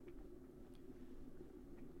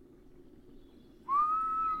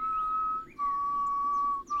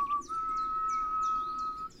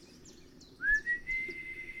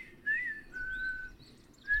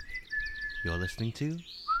You're listening to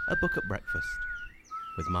A Book at Breakfast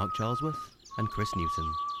with Mark Charlesworth and Chris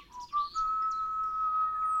Newton.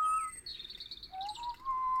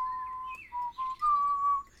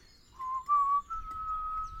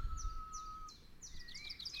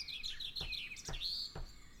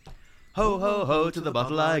 Ho, ho, ho, to the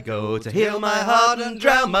bottle I go, to heal my heart and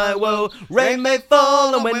drown my woe. Rain may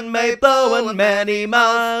fall and wind may blow, and many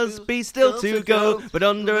miles be still to go. But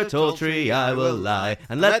under a tall tree I will lie,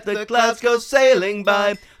 and let the clouds go sailing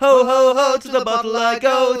by. Ho, ho, ho, to the bottle I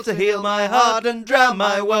go, to heal my heart and drown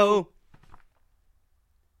my woe.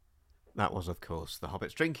 That was, of course, the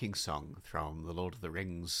Hobbit's drinking song from The Lord of the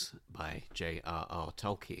Rings by J.R.R.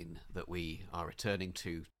 Tolkien that we are returning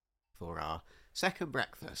to for our second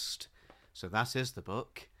breakfast. So that is the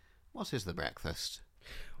book. What is the breakfast?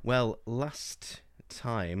 Well, last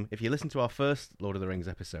time, if you listen to our first Lord of the Rings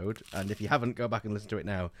episode, and if you haven't, go back and listen to it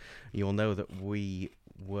now, you'll know that we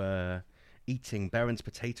were eating Baron's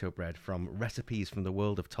potato bread from Recipes from the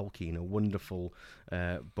World of Tolkien, a wonderful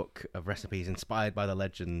book of recipes inspired by the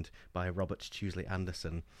legend by Robert Chewsley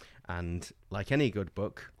Anderson. And like any good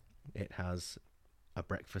book, it has a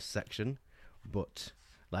breakfast section, but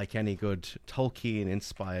like any good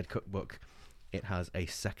Tolkien-inspired cookbook, it has a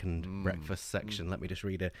second breakfast section. Let me just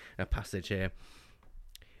read a passage here.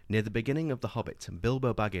 Near the beginning of The Hobbit,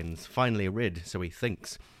 Bilbo Baggins, finally rid, so he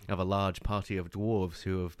thinks, of a large party of dwarves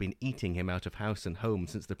who have been eating him out of house and home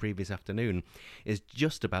since the previous afternoon, is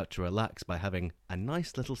just about to relax by having a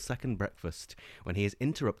nice little second breakfast when he is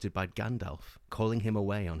interrupted by Gandalf, calling him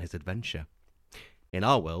away on his adventure. In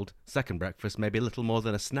our world, second breakfast may be little more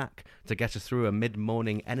than a snack to get us through a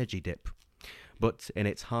mid-morning energy dip. But in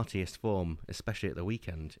its heartiest form, especially at the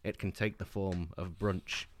weekend, it can take the form of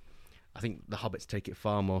brunch. I think the Hobbits take it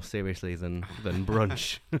far more seriously than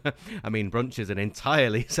brunch. I mean, brunch is an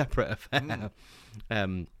entirely separate affair.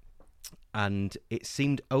 And it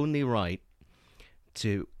seemed only right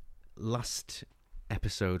to... Last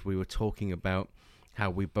episode, we were talking about how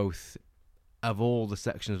we both... Of all the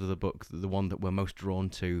sections of the book, the one that we're most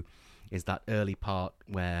drawn to is that early part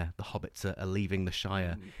where the hobbits are leaving the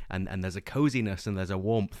Shire, and there's a coziness and there's a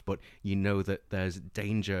warmth, but you know that there's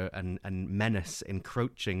danger and menace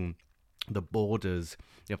encroaching the borders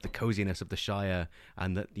of the coziness of the Shire,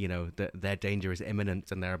 and that, you know, that their danger is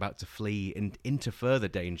imminent and they're about to flee into further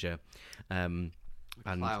danger. And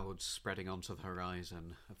clouds spreading onto the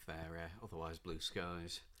horizon of their otherwise blue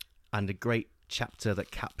skies. And a great chapter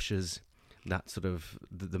that captures that sort of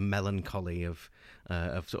the melancholy of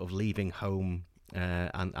sort of leaving home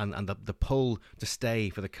and the pull to stay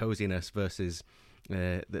for the coziness versus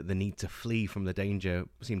the need to flee from the danger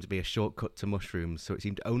seemed to be a shortcut to mushrooms. So it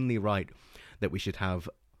seemed only right that we should have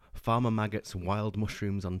Farmer Maggot's wild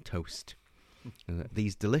mushrooms on toast.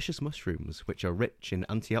 These delicious mushrooms, which are rich in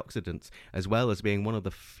antioxidants, as well as being one of the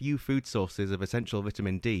few food sources of essential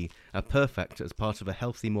vitamin D, are perfect as part of a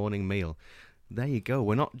healthy morning meal. There you go.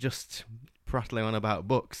 We're not just prattling on about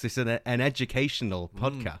books. It's an educational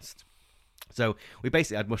podcast. So we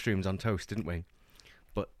basically had mushrooms on toast, didn't we?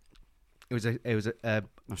 But it was a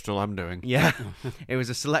That's all I'm doing. Yeah, it was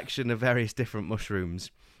a selection of various different mushrooms.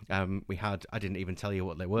 We had. I didn't even tell you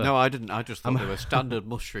what they were. No, I didn't. I just thought they were standard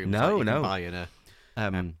mushrooms that you can buy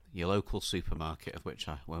in your local supermarket, of which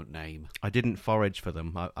I won't name. I didn't forage for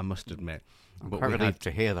them, I must admit. I'm quite relieved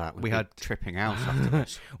to hear that. We had tripping out after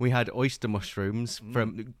this. We had oyster mushrooms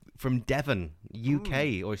from Devon,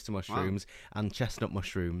 UK oyster mushrooms, and chestnut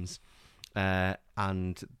mushrooms,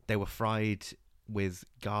 and they were fried with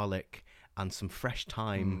garlic and some fresh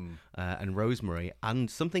thyme and rosemary,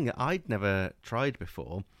 and something that I'd never tried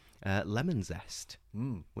before, lemon zest,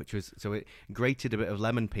 which was, so it grated a bit of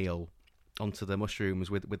lemon peel onto the mushrooms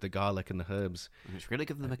with the garlic and the herbs. And it's really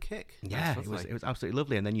given them a kick. Yeah, it was absolutely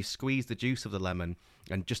lovely. And then you squeeze the juice of the lemon,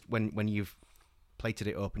 and just when you've plated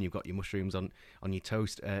it up and you've got your mushrooms on your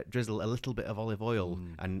toast, drizzle a little bit of olive oil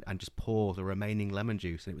and just pour the remaining lemon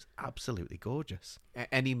juice, and it was absolutely gorgeous.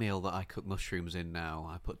 Any meal that I cook mushrooms in now,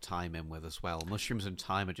 I put thyme in with as well. Mushrooms and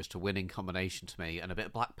thyme are just a winning combination to me, and a bit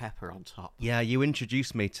of black pepper on top. Yeah, you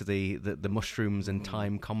introduced me to the mushrooms and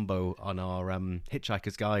thyme combo on our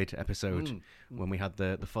Hitchhiker's Guide episode when we had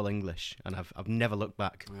the full English, and I've never looked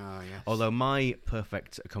back. Oh, yes. Although my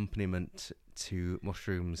perfect accompaniment to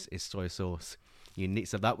mushrooms is soy sauce.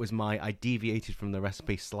 So that was I deviated from the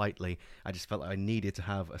recipe slightly. I just felt like I needed to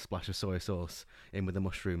have a splash of soy sauce in with the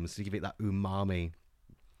mushrooms to give it that umami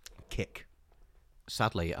kick.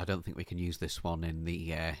 Sadly, I don't think we can use this one in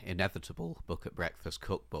the inevitable Book at Breakfast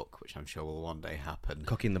cookbook, which I'm sure will one day happen.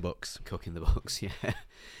 Cooking the books, yeah.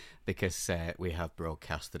 because we have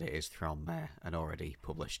broadcast that it is from an already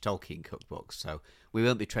published Tolkien cookbook, so we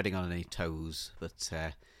won't be treading on any toes, but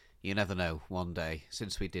you never know, one day,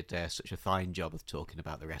 since we did such a fine job of talking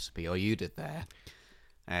about the recipe, or you did there,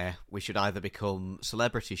 we should either become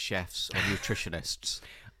celebrity chefs or nutritionists.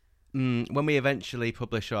 When we eventually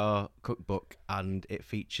publish our cookbook and it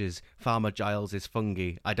features Farmer Giles's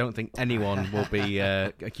fungi, I don't think anyone will be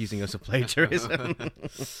accusing us of plagiarism.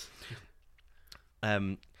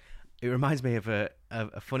 It reminds me of a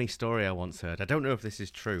funny story I once heard. I don't know if this is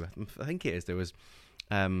true. I think it is. There was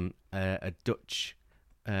a Dutch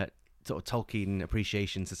sort of Tolkien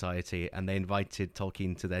Appreciation Society, and they invited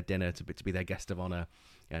Tolkien to their dinner to be their guest of honor.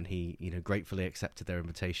 And he, gratefully accepted their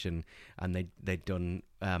invitation. And they'd done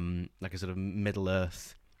like a sort of Middle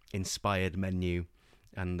Earth inspired menu,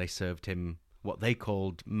 and they served him what they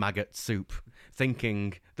called maggot soup,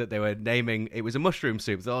 thinking that they were naming it was a mushroom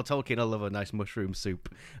soup. So, Tolkien will love a nice mushroom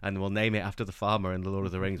soup, and we'll name it after the farmer in The Lord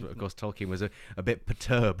of the Rings. But of course, Tolkien was a bit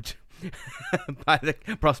perturbed by the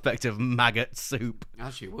prospect of maggot soup.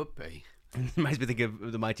 As you would be. Makes me think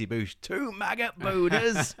of the Mighty Boosh. 2 maggot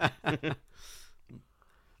booders.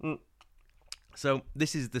 So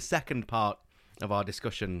this is the second part of our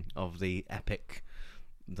discussion of the epic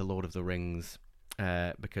The Lord of the Rings,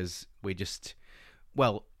 because we just,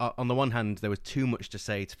 on the one hand, there was too much to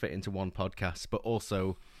say to fit into one podcast, but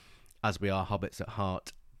also, as we are hobbits at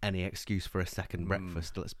heart, any excuse for a second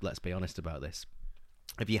breakfast. Let's be honest about this.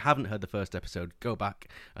 If you haven't heard the first episode, go back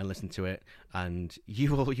and listen to it, and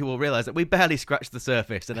you will realise that we barely scratched the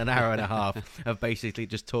surface in an hour and a half of basically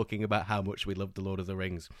just talking about how much we love The Lord of the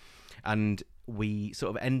Rings. And we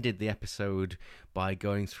sort of ended the episode by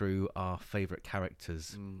going through our favourite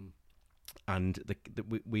characters. And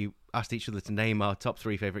we asked each other to name our top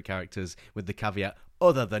 3 favourite characters with the caveat,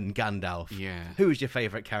 other than Gandalf. Yeah. Who's your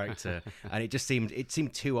favourite character? And it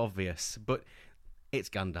seemed too obvious, but it's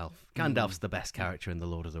Gandalf. Gandalf's the best character in The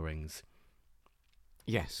Lord of the Rings.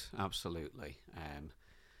 Yes, absolutely.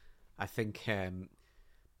 I think,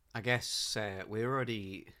 I guess we're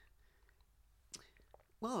already...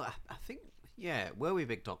 Well, I think, were we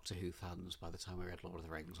big Doctor Who fans by the time we read Lord of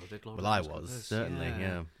the Rings? Or did Lord of the Rings I was, certainly,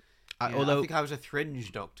 yeah. Although I think I was a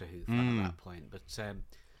fringe Doctor Who fan at that point, but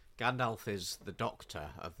Gandalf is the Doctor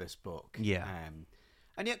of this book. Yeah.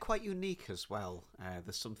 And yet quite unique as well.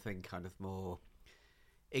 There's something kind of more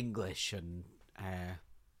English and...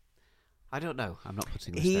 I don't know. I'm not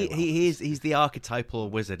putting this very well. He's the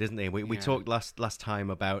archetypal wizard, isn't he? We talked last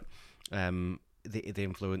time about the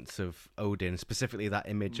influence of Odin, specifically that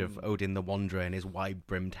image of Odin the Wanderer in his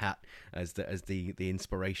wide-brimmed hat as the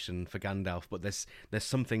inspiration for Gandalf. But there's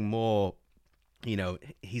something more.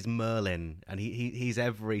 He's Merlin, and he's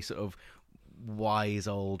every sort of wise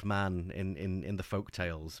old man in the folk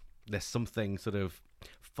tales. There's something sort of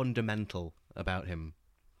fundamental about him.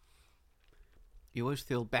 You always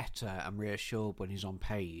feel better and reassured when he's on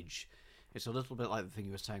page. It's a little bit like the thing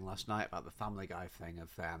you were saying last night about the Family Guy thing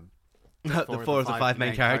of the 4 of the 5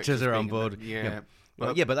 main characters are on board.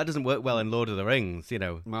 But that doesn't work well in Lord of the Rings.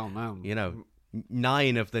 Well, no.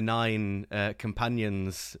 9 of the 9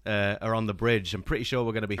 companions are on the bridge. I'm pretty sure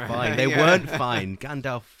we're going to be fine. They weren't fine.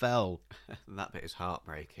 Gandalf fell. That bit is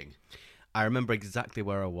heartbreaking. I remember exactly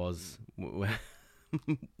where I was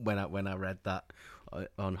when I read that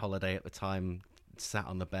on holiday at the time. Sat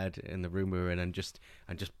on the bed in the room we were in, and just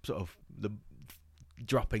sort of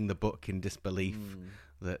dropping the book in disbelief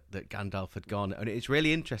that Gandalf had gone. And it's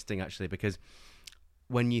really interesting actually, because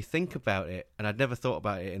when you think about it, and I'd never thought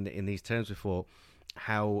about it in these terms before,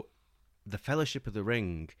 how the Fellowship of the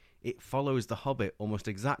Ring, it follows the Hobbit almost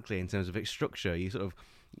exactly in terms of its structure.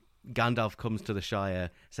 Gandalf comes to the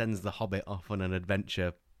Shire, sends the Hobbit off on an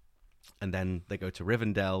adventure, and then they go to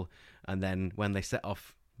Rivendell, and then when they set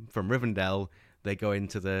off from Rivendell, they go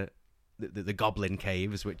into the Goblin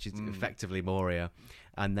Caves, which is effectively Moria.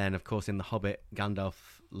 And then, of course, in The Hobbit, Gandalf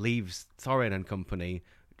leaves Thorin and company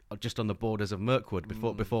just on the borders of Mirkwood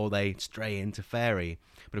before they stray into Faerie.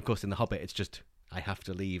 But, of course, in The Hobbit, it's just, I have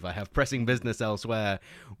to leave. I have pressing business elsewhere.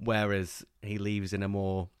 Whereas he leaves in a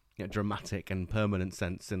more dramatic and permanent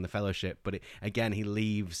sense in The Fellowship. But, again, he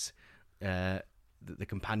leaves... the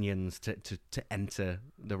companions to enter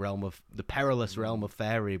the perilous realm of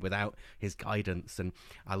Faerie without his guidance. And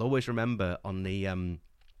I'll always remember on the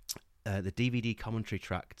DVD commentary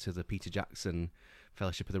track to the Peter Jackson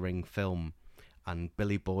Fellowship of the Ring film, and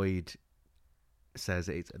Billy Boyd says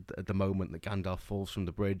it's at the moment that Gandalf falls from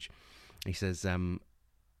the bridge, he says, when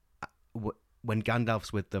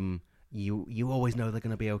Gandalf's with them, you always know they're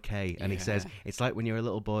going to be okay. And he says, it's like when you're a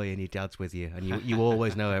little boy and your dad's with you, and you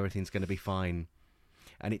always know everything's going to be fine.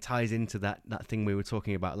 and it ties into that thing we were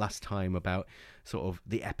talking about last time about sort of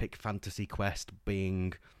the epic fantasy quest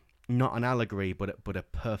being not an allegory, but a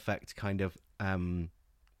perfect kind of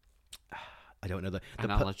I don't know the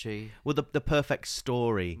analogy. The perfect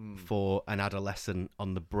story for an adolescent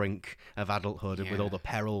on the brink of adulthood, with all the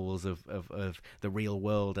perils of the real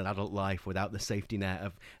world and adult life, without the safety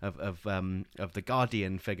net of the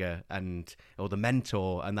guardian figure or the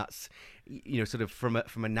mentor. And that's, sort of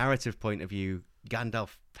from a narrative point of view,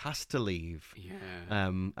 Gandalf has to leave.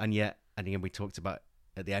 And yet, and again, we talked about.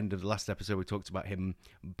 At the end of the last episode, we talked about him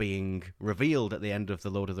being revealed at the end of The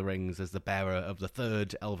Lord of the Rings as the bearer of the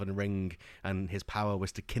third elven ring, and his power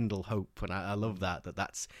was to kindle hope. And I love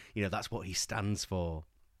that's what he stands for.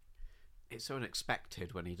 It's so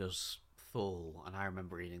unexpected when he does fall, and I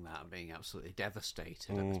remember reading that and being absolutely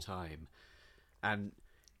devastated at the time. And,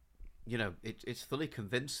 it's fully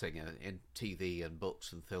convincing in TV and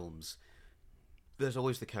books and films. There's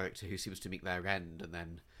always the character who seems to meet their end and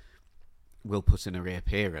then will put in a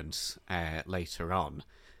reappearance later on.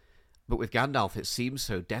 But with Gandalf, it seems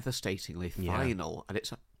so devastatingly final, and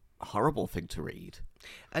it's a horrible thing to read.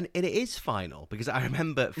 And it is final, because I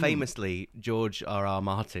remember famously J.R.R.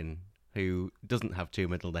 Martin, who doesn't have two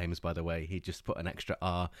middle names, by the way. He just put an extra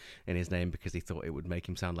R in his name because he thought it would make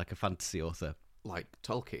him sound like a fantasy author. Like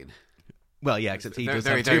Tolkien. Well, yeah, except he does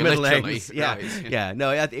very, have two middle literally. names. Yeah, Right. yeah. No,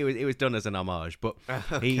 it was done as an homage, but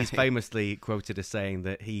he's famously quoted as saying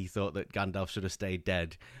that he thought that Gandalf should have stayed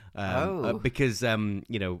dead because,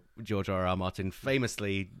 George R.R. Martin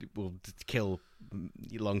famously will kill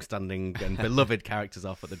long-standing and beloved characters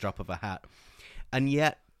off at the drop of a hat. And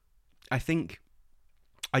yet, I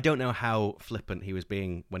don't know how flippant he was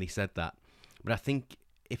being when he said that, but I think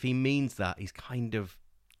if he means that, he's kind of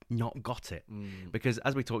not got it, because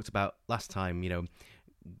as we talked about last time,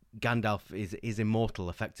 Gandalf is immortal.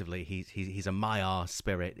 Effectively, he's a Maiar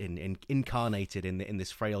spirit incarnated in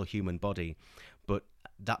this frail human body, but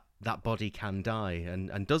that body can die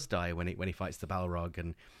and does die when he fights the Balrog,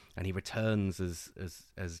 and he returns as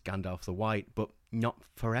Gandalf the White, but not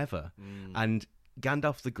forever. And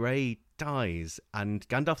Gandalf the Grey dies, and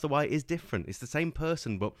Gandalf the White is different. It's the same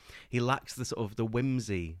person, but he lacks the sort of the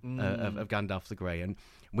whimsy of Gandalf the Grey. And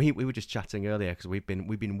we were just chatting earlier because we've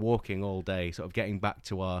been walking all day, sort of getting back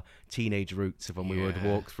to our teenage roots of when we would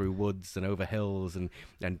walk through woods and over hills and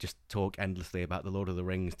just talk endlessly about the Lord of the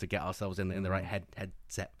Rings to get ourselves in the right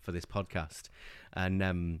headset for this podcast.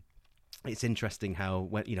 And it's interesting how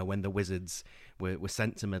when the wizards were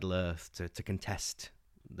sent to Middle Earth to contest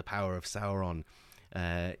the power of Sauron,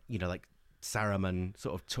 like Saruman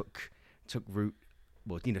sort of took root,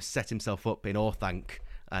 set himself up in Orthanc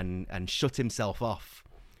and shut himself off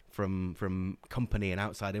from company and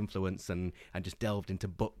outside influence, and just delved into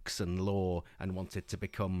books and lore and wanted to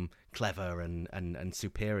become clever and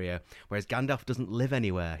superior. Whereas Gandalf doesn't live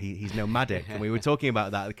anywhere. He's nomadic. And we were talking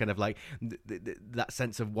about that kind of like that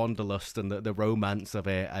sense of wanderlust and the romance of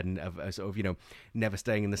it, and of sort of never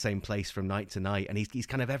staying in the same place from night to night. And he's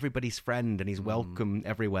kind of everybody's friend, and he's welcome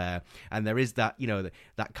everywhere. And there is that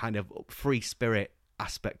that kind of free spirit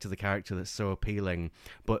aspect to the character that's so appealing.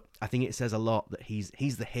 But I think it says a lot that he's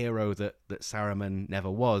the hero that Saruman never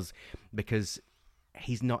was, because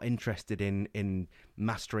he's not interested in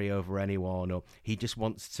mastery over anyone, or he just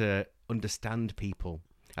wants to understand people,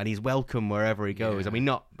 and he's welcome wherever he goes. I mean,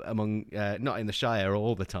 not in the Shire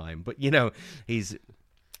all the time, but he's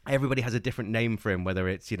everybody has a different name for him, whether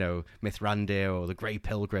it's Mithrandir or the Grey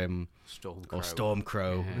Pilgrim or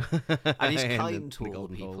Stormcrow. Yeah. And he's kind to all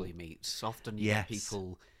the people he meets. Often you get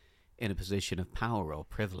people in a position of power or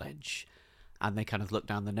privilege, and they kind of look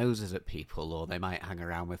down the noses at people, or they might hang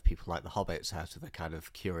around with people like the hobbits out of a kind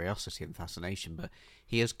of curiosity and fascination. But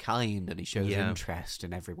he is kind, and he shows interest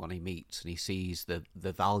in everyone he meets, and he sees the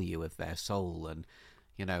value of their soul. And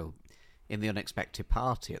in the unexpected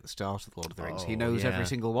party at the start of the Lord of the Rings, he knows every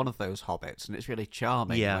single one of those hobbits, and it's really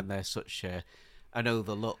charming when they're such an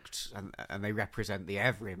overlooked, and they represent the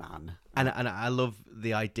everyman. And I love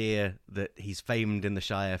the idea that he's famed in the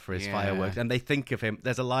Shire for his fireworks, and they think of him.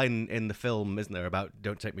 There's a line in the film, isn't there, about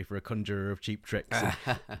 "Don't take me for a conjurer of cheap tricks."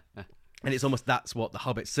 And it's almost that's what the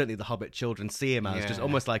hobbits, certainly the Hobbit children, see him as, just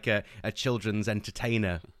almost like a children's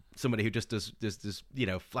entertainer. Somebody who just does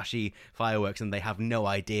flashy fireworks, and they have no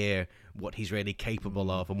idea what he's really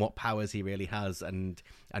capable of, and what powers he really has, and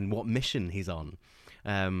what mission he's on.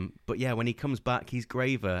 But when he comes back, he's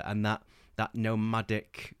graver, and that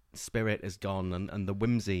nomadic spirit has gone, and the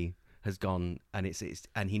whimsy has gone, and it's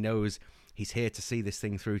and he knows he's here to see this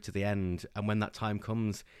thing through to the end. And when that time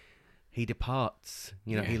comes, he departs.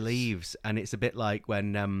 He leaves, and it's a bit like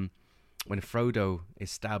when Frodo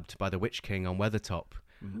is stabbed by the Witch King on Weathertop.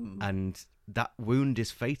 and that wound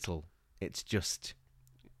is fatal. It's just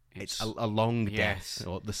it's a long death,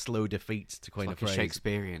 or the slow defeat, to coin a phrase. A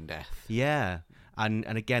Shakespearean death. Yeah, and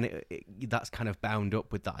again, that's kind of bound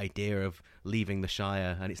up with that idea of leaving the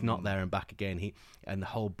Shire, and it's not there and back again. And the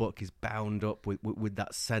whole book is bound up with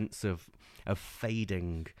that sense of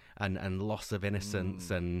fading and loss of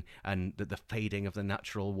innocence, and the fading of the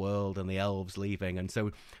natural world and the elves leaving. And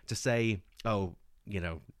so to say, oh,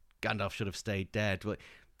 Gandalf should have stayed dead. Well,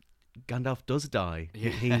 Gandalf does die.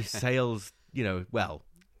 Yeah. He sails, well,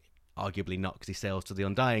 arguably not, because he sails to the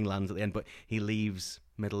Undying Lands at the end, but he leaves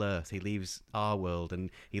Middle-earth, he leaves our world,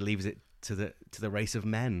 and he leaves it to the race of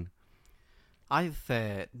men. I've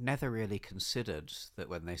never really considered that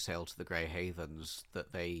when they sail to the Grey Havens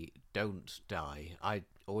that they don't die. I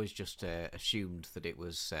always just assumed that it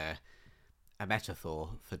was a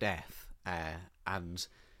metaphor for death, and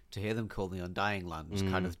to hear them call the Undying Lands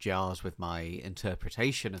kind of jars with my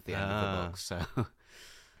interpretation of the end of the book. So,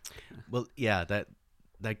 well, yeah,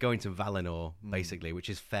 they're going to Valinor, basically, which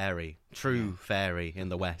is fairy, true fairy in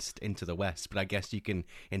the West, into the West. But I guess you can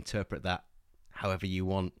interpret that however you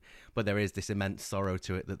want. But there is this immense sorrow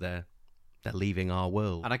to it that they're leaving our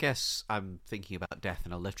world. And I guess I'm thinking about death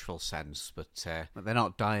in a literal sense, but they're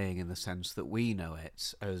not dying in the sense that we know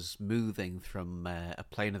it, as moving from a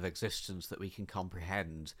plane of existence that we can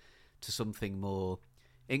comprehend to something more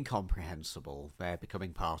incomprehensible. They're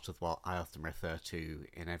becoming part of what I often refer to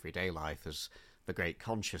in everyday life as the great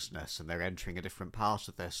consciousness, and they're entering a different part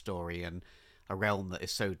of their story and a realm that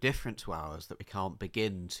is so different to ours that we can't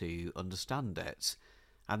begin to understand it.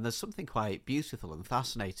 And there's something quite beautiful and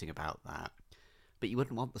fascinating about that. But you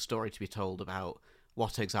wouldn't want the story to be told about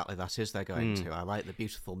what exactly that is they're going to. I like the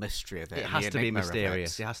beautiful mystery of it. It has to be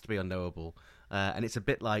mysterious. It has to be unknowable. And it's a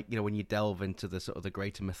bit like, when you delve into the sort of the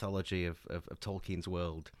greater mythology of Tolkien's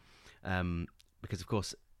world. Because, of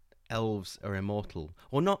course, elves are immortal,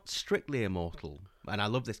 or not strictly immortal. And I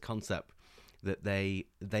love this concept that they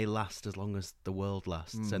last as long as the world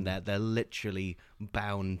lasts, and they're literally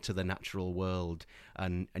bound to the natural world,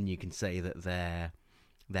 and you can say that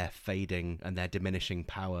their fading and their diminishing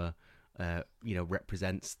power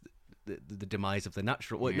represents the demise of the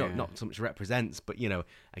natural. Well, not so much represents, but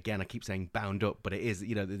again, I keep saying bound up, but it is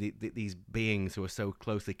these beings who are so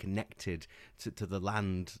closely connected to the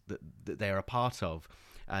land that they are a part of.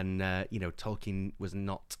 And Tolkien was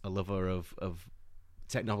not a lover of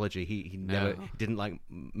technology. He never didn't like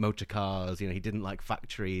motor cars. He didn't like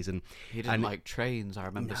factories, and he didn't like trains. I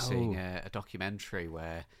remember seeing a documentary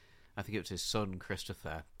where I think it was his son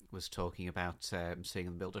Christopher was talking about seeing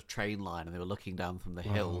them build a train line, and they were looking down from the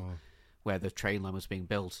hill where the train line was being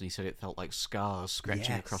built, and he said it felt like scars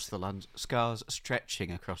stretching across the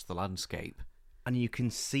landscape. And you can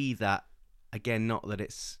see that again. Not that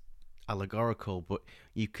it's allegorical, but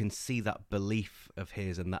you can see that belief of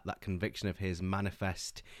his and that conviction of his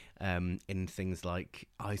manifest in things like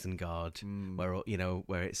Isengard,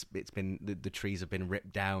 where it's been the trees have been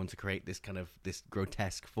ripped down to create this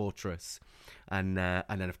grotesque fortress, and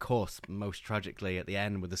then of course most tragically at the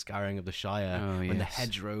end with the scouring of the Shire, when the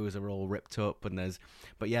hedgerows are all ripped up,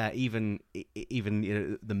 even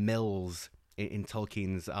the mills in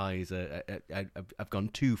Tolkien's eyes have gone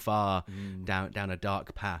too far down a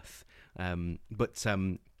dark path. But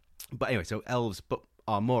anyway, so elves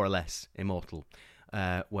are more or less immortal,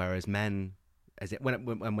 whereas men,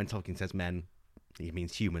 when Tolkien says men, he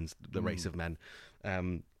means humans, the race of men.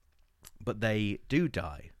 But they do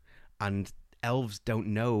die, and elves don't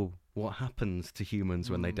know what happens to humans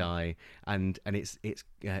when they die, and it's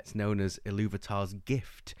known as Ilúvatar's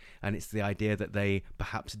gift, and it's the idea that they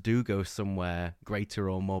perhaps do go somewhere greater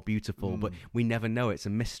or more beautiful, but we never know. It's a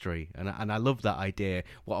mystery, and I love that idea.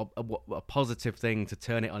 What a positive thing to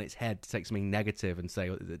turn it on its head, to take something negative and say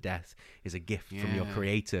that death is a gift from your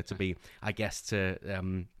creator, to be, I guess, to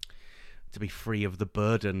be free of the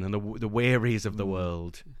burden and the wearies of the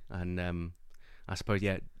world. And I suppose,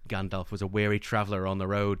 Gandalf was a weary traveller on the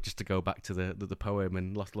road, just to go back to the poem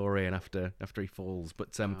in Lothlorien after he falls.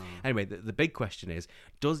 But anyway, the big question is,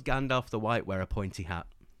 does Gandalf the White wear a pointy hat?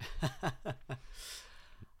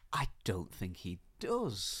 I don't think he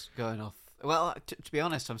does, going off... Well, to be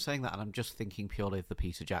honest, I'm saying that and I'm just thinking purely of the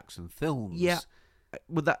Peter Jackson films. Yeah.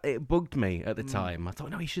 Well, it bugged me at the time. I thought,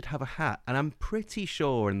 no, he should have a hat. And I'm pretty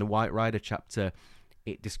sure in the White Rider chapter,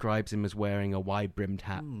 it describes him as wearing a wide-brimmed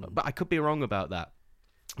hat. But I could be wrong about that.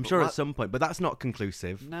 I'm sure at some point, but that's not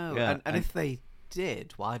conclusive. No, yeah, and if they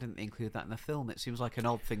did, why didn't they include that in the film? It seems like an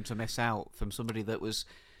odd thing to miss out from somebody that was...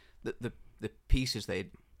 The pieces they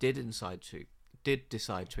did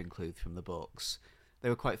decide to include from the books, they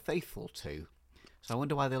were quite faithful to. So I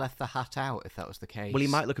wonder why they left the hat out if that was the case. Well, he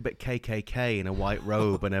might look a bit KKK in a white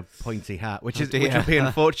robe and a pointy hat, which would dear. be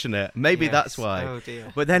unfortunate. Maybe Yes. that's why. Oh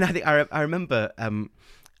dear. But then I think I remember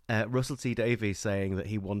Russell T Davies saying that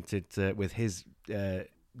he wanted with his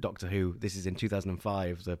Doctor Who. This is in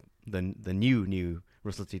 2005. The new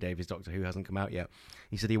Russell T Davies Doctor Who hasn't come out yet.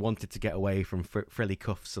 He said he wanted to get away from frilly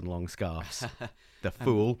cuffs and long scarves. The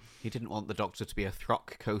fool. He didn't want the Doctor to be a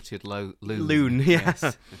throck-coated loon. Loon, yeah.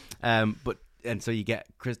 Yes. And so you get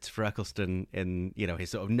Christopher Eccleston in,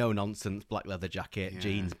 his sort of no-nonsense black leather jacket,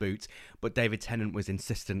 jeans, boots. But David Tennant was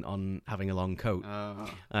insistent on having a long coat.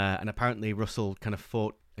 And apparently Russell kind of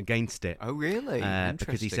fought against it. Oh, really?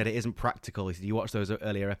 Because he said it isn't practical. He said, you watch those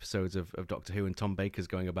earlier episodes of Doctor Who and Tom Baker's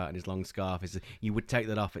going about in his long scarf. He said, you would take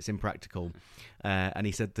that off, it's impractical. And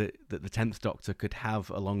he said that the 10th Doctor could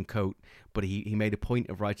have a long coat, but he made a point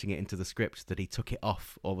of writing it into the script that he took it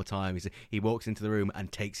off all the time. He said he walks into the room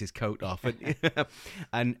and takes his coat off.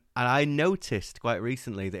 And I noticed quite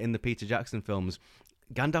recently that in the Peter Jackson films,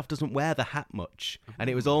 Gandalf doesn't wear the hat much, and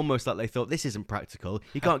it was almost like they thought, this isn't practical.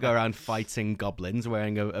 You can't go around fighting goblins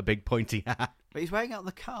wearing a big pointy hat. But he's wearing it on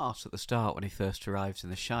the cart at the start when he first arrives in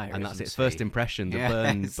the Shire, And that's its he? first impression,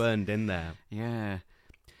 burned in there. Yeah.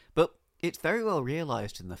 But it's very well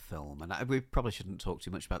realised in the film, and we probably shouldn't talk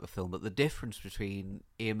too much about the film, but the difference between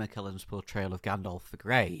Ian McKellen's portrayal of Gandalf the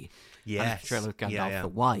Grey and the portrayal of Gandalf the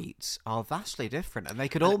White are vastly different, and they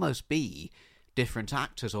could almost be different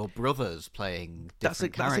actors or brothers playing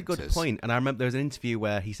different characters. That's a good point. And I remember there was an interview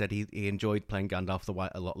where he said he enjoyed playing Gandalf the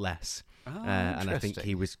White a lot less. And I think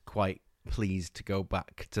he was quite pleased to go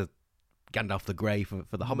back to Gandalf the Grey for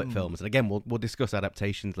the Hobbit films. And again, we'll discuss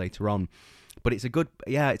adaptations later on. But it's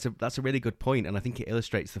that's a really good point, and I think it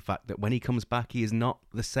illustrates the fact that when he comes back, he is not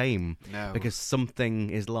the same. No. Because something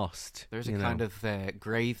is lost. There's a kind of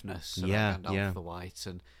graveness about Gandalf the White,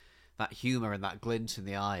 and that humour and that glint in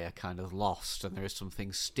the eye are kind of lost, and there is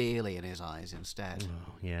something steely in his eyes instead.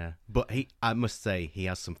 Oh, yeah. But I must say, he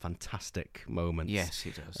has some fantastic moments. Yes, he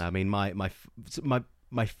does. I mean, my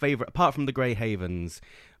favourite, apart from the Grey Havens,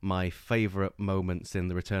 my favourite moments in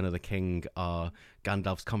The Return of the King are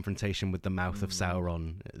Gandalf's confrontation with the mouth of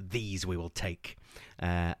Sauron. These we will take.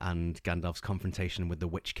 And Gandalf's confrontation with the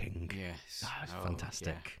Witch King. Yes. It's fantastic.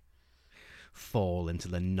 Yeah. Fall into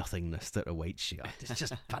the nothingness that awaits you. It's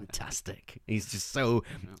just fantastic. He's just so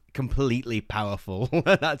completely powerful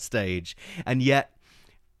at that stage. And yet,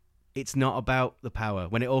 it's not about the power.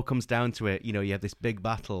 When it all comes down to it, you have this big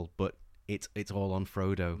battle, but it's all on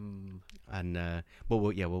Frodo. And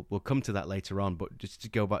we'll come to that later on. But just to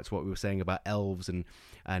go back to what we were saying about elves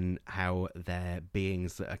and how they're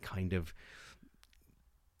beings that are kind of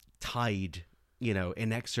tied,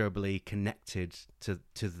 inexorably connected to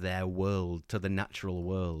their world, to the natural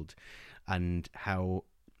world, and how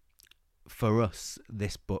for us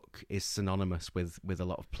this book is synonymous with a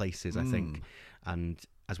lot of places, I think. And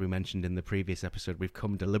as we mentioned in the previous episode, we've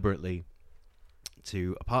come deliberately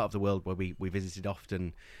to a part of the world where we visited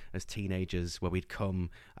often as teenagers, where we'd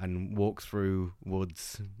come and walk through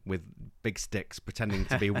woods with big sticks pretending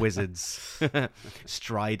to be wizards,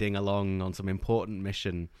 striding along on some important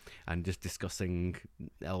mission and just discussing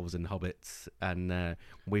elves and hobbits. And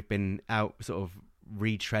we've been out sort of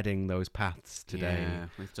retreading those paths today. Yeah,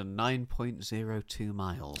 we've done 9.02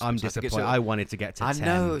 miles. I'm disappointed. I wanted to get to 10. I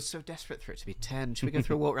know, it's so desperate for it to be 10. Should we go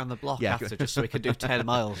for a walk around the block after, just so we can do 10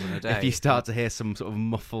 miles in a day? If you start to hear some sort of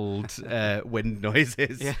muffled wind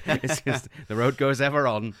noises, it's just, the road goes ever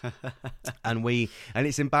on. And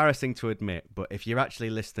it's embarrassing to admit, but if you're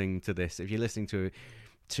actually listening to this, if you're listening to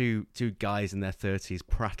two guys in their 30s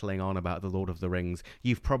prattling on about the Lord of the Rings,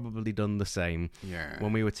 you've probably done the same. Yeah.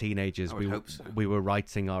 When we were teenagers, we were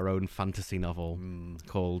writing our own fantasy novel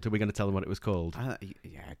called... Are we going to tell them what it was called?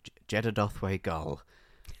 Jeddah Dothway Gull.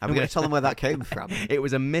 Are we going to tell them where that came from? It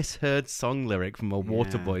was a misheard song lyric from a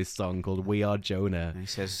Waterboys song called We Are Jonah. And he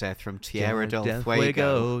says, from Tierra del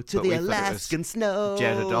Fuego to the Alaskan snow.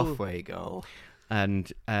 Jeddah Dothway Gull. And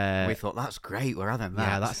we thought, that's great, we're having that.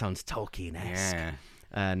 Yeah, that sounds Tolkien-esque. Yeah.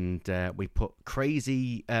 And we put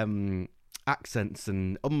crazy accents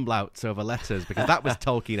and umlauts over letters because that was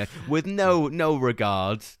Tolkien, with no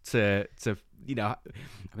regard to I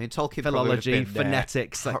mean, Tolkien philology, been,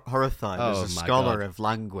 phonetics, horrified as a scholar of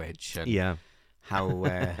language. And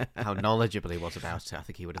how knowledgeable he was about it. I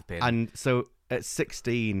think he would have been. And so at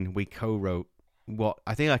 16, we co-wrote what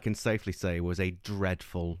I think I can safely say was a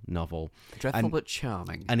dreadful novel. Dreadful but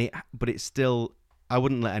charming. But it's still. I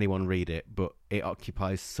wouldn't let anyone read it, but it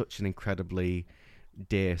occupies such an incredibly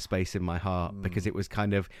dear space in my heart because it was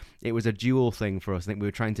a dual thing for us. I think we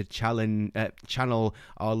were trying to channel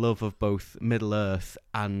our love of both Middle Earth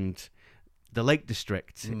and the Lake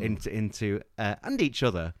District into and each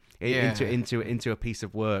other into a piece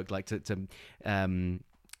of work, like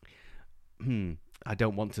I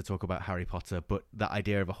don't want to talk about Harry Potter, but that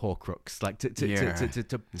idea of a Horcrux, like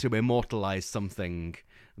to immortalize something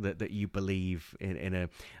that you believe in a,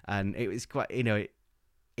 and it was quite,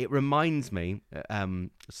 it reminds me.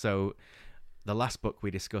 So the last book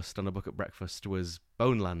we discussed on A Book at Breakfast was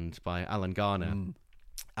Boneland by Alan Garner,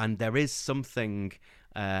 and there is something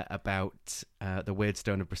about the Weird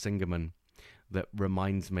Stone of Brisingamen that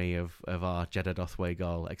reminds me of our Jeddah Dothway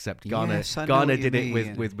Gol, except Garner did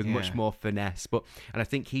it with much more finesse. And I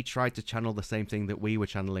think he tried to channel the same thing that we were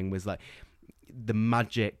channeling, was like the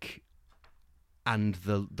magic and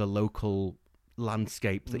the local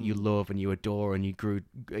landscape that you love and you adore, and you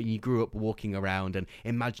grew up walking around and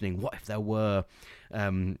imagining, what if there were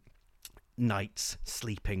knights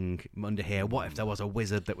sleeping under here? What if there was a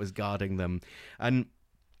wizard that was guarding them? And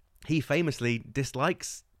he famously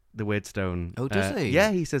dislikes the Weird Stone. Oh, does he?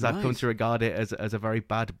 Yeah, he says, Nice. I've come to regard it as a very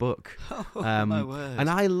bad book. My word. And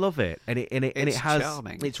I love it. And it has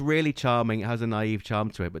charming. It's really charming. It has a naive charm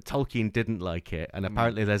to it. But Tolkien didn't like it, and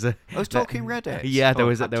apparently there's a. Oh, Tolkien read it. Yeah, there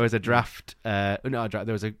was a draft. There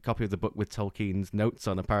was a copy of the book with Tolkien's notes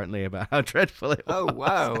on, apparently, about how dreadful it was. Oh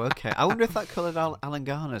wow, okay. I wonder if that coloured Alan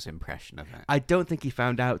Garner's impression of it. I don't think he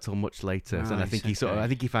found out till much later, and I Right, think okay. I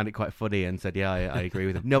think he found it quite funny and said, "Yeah, I agree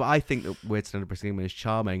with him." No, but I think that Weird Stone of Brisingamen is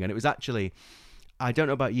charming, and it was actually, I don't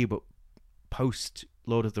know about you, but post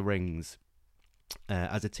Lord of the Rings,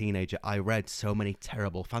 as a teenager, I read so many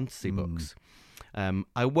terrible fantasy books.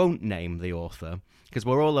 I won't name the author, because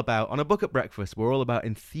we're all about, on A Book at Breakfast, we're all about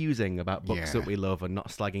enthusing about books that we love and not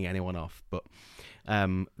slagging anyone off. But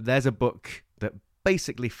there's a book that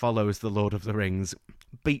basically follows the Lord of the Rings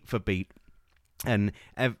beat for beat, and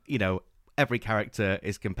every character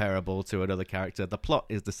is comparable to another character. The plot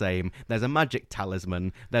is the same. There's a magic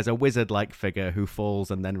talisman. There's a wizard-like figure who falls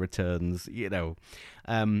and then returns.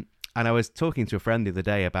 And I was talking to a friend the other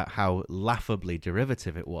day about how laughably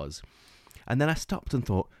derivative it was, and then I stopped and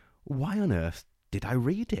thought, why on earth did I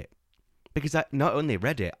read it? Because I not only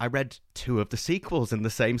read it, I read 2 of the sequels in the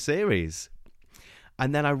same series.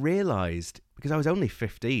 And then I realised, because I was only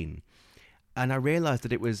 15, and I realised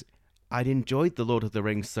that I'd enjoyed The Lord of the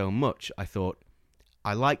Rings so much, I thought,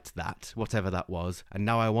 I liked that, whatever that was, and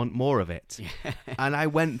now I want more of it. And I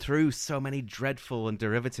went through so many dreadful and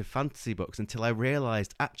derivative fantasy books until I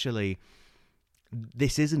realised, actually,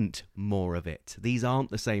 this isn't more of it. These aren't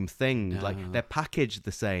the same thing. No. Like, they're packaged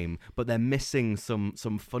the same, but they're missing some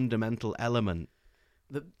fundamental element.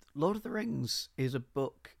 The Lord of the Rings is a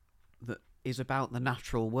book that is about the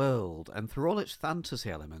natural world, and through all its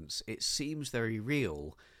fantasy elements, it seems very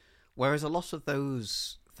real. Whereas a lot of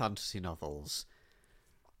those fantasy novels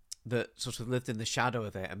that sort of lived in the shadow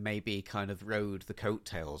of it and maybe kind of rode the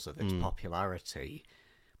coattails of its popularity,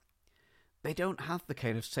 they don't have the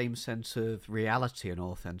kind of same sense of reality and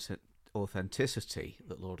authenticity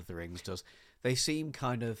that Lord of the Rings does. They seem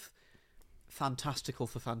kind of fantastical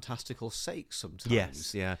for fantastical's sake sometimes.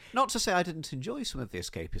 Yes, yeah. Not to say I didn't enjoy some of the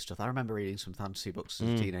escapist stuff. I remember reading some fantasy books as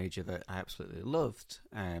a teenager that I absolutely loved.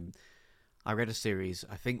 I read a series,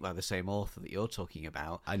 I think, by the same author that you're talking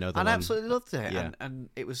about. I know the and one. I absolutely loved it. Yeah. And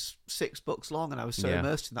it was 6 books long, and I was so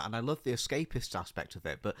immersed in that. And I loved the escapist aspect of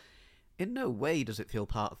it. But in no way does it feel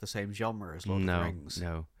part of the same genre as Lord of the Rings.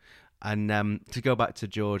 No. And to go back to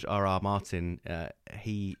J.R.R. Martin,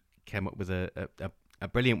 he came up with a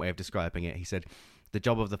brilliant way of describing it. He said, the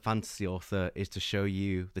job of the fantasy author is to show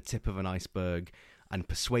you the tip of an iceberg and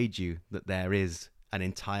persuade you that there is an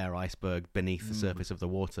entire iceberg beneath the surface of the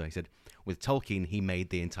water. He said, with Tolkien, he made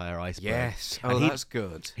the entire iceberg. Yes. And That's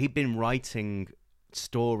good. He'd been writing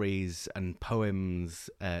stories and poems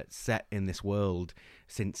set in this world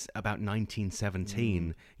since about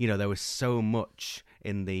 1917. There was so much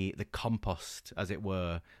in the compost, as it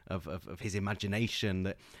were, of his imagination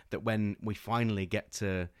that when we finally get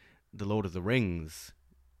to the Lord of the Rings,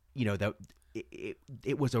 that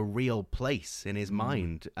it was a real place in his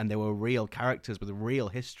mind, and there were real characters with a real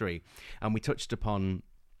history. And we touched upon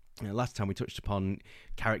last time, we touched upon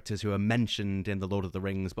characters who are mentioned in the Lord of the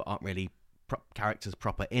Rings but aren't really characters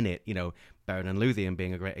proper in it. Beren and Luthien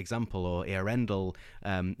being a great example, or Earendel,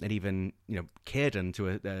 and even Círdan to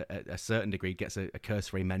a certain degree gets a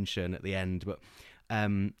cursory mention at the end. But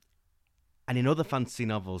and in other fantasy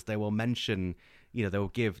novels, they will mention, they will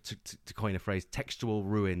give, to coin a phrase, textual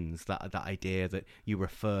ruins. That idea that you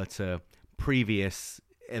refer to previous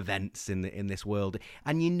events in this world,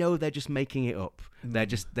 and they're just making it up. They're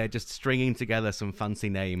just stringing together some fancy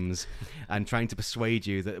names and trying to persuade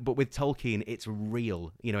you that. But with Tolkien, it's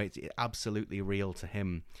real. It's absolutely real to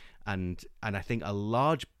him, and I think a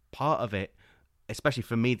large part of it, especially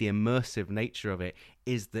for me, the immersive nature of it,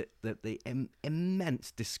 is that the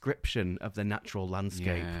immense description of the natural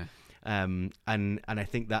landscape. Yeah. And I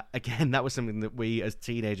think that, again, that was something that we as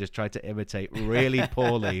teenagers tried to imitate really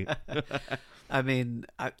poorly. I mean,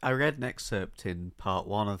 I read an excerpt in part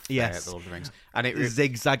 1 of The Lord of the Rings, and it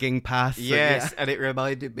zigzagging path. Yes, and it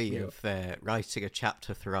reminded me of writing a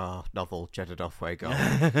chapter through our novel Jedediah Gone,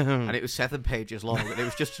 and it was 7 pages long, and it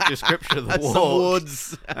was just a description of the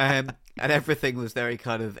woods, and everything was very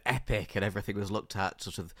kind of epic, and everything was looked at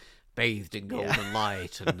sort of bathed in golden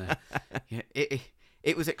light, and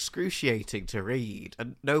it was excruciating to read,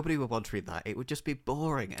 and nobody would want to read that. It would just be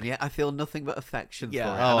boring, and yet I feel nothing but affection for it. And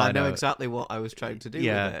I know exactly what I was trying to do with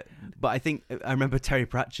it. But I think I remember Terry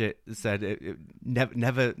Pratchett said,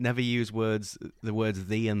 "Never use the words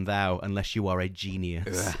thee and thou unless you are a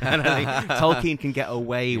genius." And I think Tolkien can get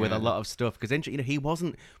away with a lot of stuff because he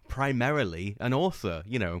wasn't primarily an author.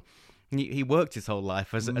 He worked his whole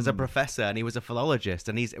life as a professor, and he was a philologist,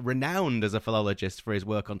 and he's renowned as a philologist for his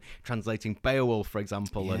work on translating Beowulf, for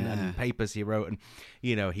example, and papers he wrote. And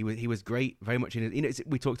he was great, very much in his.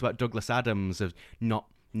 We talked about Douglas Adams of not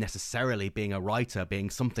necessarily being a writer, being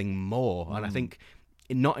something more, and I think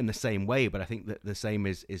not in the same way, but I think that the same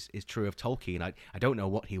is true of Tolkien. I don't know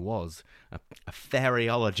what he was, a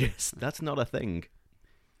fairyologist. That's not a thing.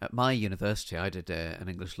 At my university, I did an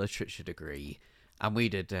English literature degree. And we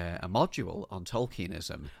did a module on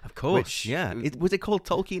Tolkienism. Of course, was it called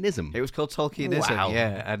Tolkienism? It was called Tolkienism, wow.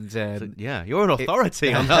 Yeah. And you're an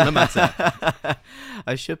authority on the matter.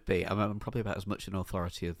 I should be. I'm probably about as much an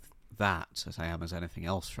authority of that as I am as anything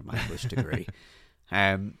else from my English degree.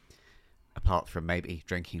 Apart from maybe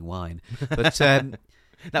drinking wine. But that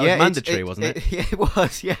was mandatory, wasn't it? Yeah, it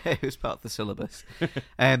was. Yeah, it was part of the syllabus.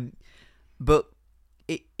 But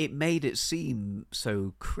it made it seem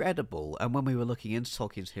so credible. And when we were looking into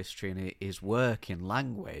Tolkien's history and his work in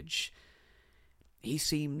language, he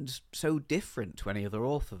seemed so different to any other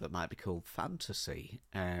author that might be called fantasy.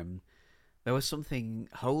 There was something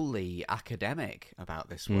wholly academic about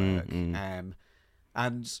this work. And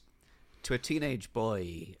to a teenage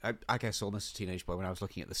boy, I guess almost a teenage boy, when I was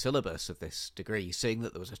looking at the syllabus of this degree, seeing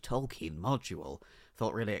that there was a Tolkien module,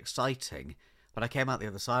 felt really exciting. But I came out the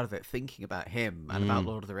other side of it thinking about him and about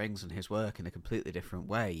Lord of the Rings and his work in a completely different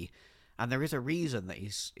way. And there is a reason that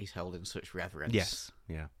he's held in such reverence. Yes,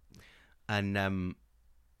 yeah. And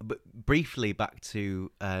but briefly back to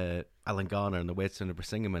Alan Garner and the Weird Son of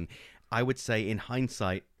Brisingamen, I would say in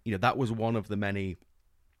hindsight, that was one of the many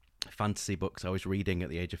fantasy books I was reading at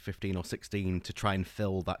the age of 15 or 16 to try and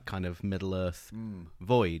fill that kind of Middle-earth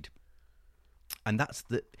void. And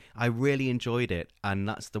I really enjoyed it, and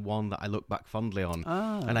that's the one that I look back fondly on.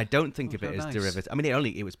 And I don't think of it as derivative. I mean,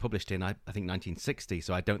 it was published in I think 1960,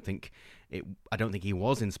 so I don't think he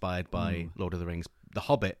was inspired by Lord of the Rings, The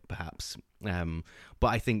Hobbit, perhaps. But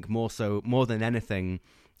I think more than anything,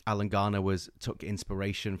 Alan Garner took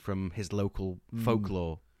inspiration from his local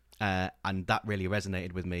folklore. And that really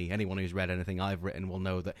resonated with me. Anyone who's read anything I've written will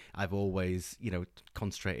know that I've always,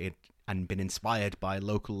 concentrated and been inspired by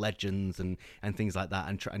local legends and things like that,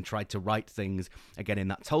 and tried to write things again in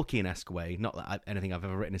that Tolkien-esque way. Not that anything I've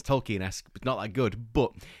ever written is Tolkien-esque, but not that good.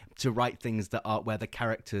 But to write things that are where the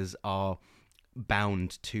characters are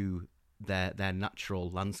bound to their natural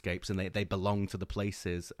landscapes and they belong to the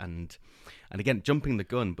places. And again, jumping the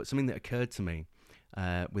gun, but something that occurred to me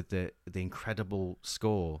with the incredible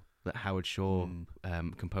score that Howard Shore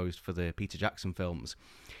composed for the Peter Jackson films,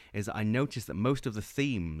 is that I noticed that most of the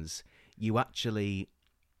themes you actually,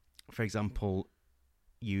 for example,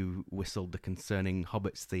 you whistled the Concerning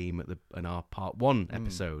Hobbits theme in our Part 1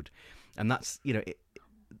 episode, and that's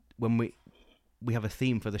when we have a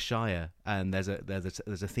theme for the Shire, and there's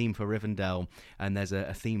a theme for Rivendell, and there's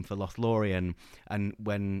a theme for Lothlorien, and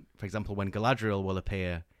when, for example, when Galadriel will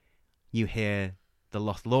appear, you hear the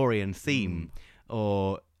Lothlorien theme,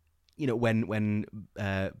 or when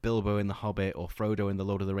Bilbo in The Hobbit or Frodo in The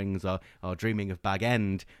Lord of the Rings are dreaming of Bag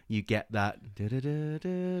End, you get that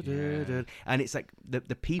and it's like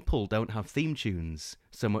the people don't have theme tunes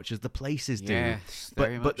so much as the places do. Yes,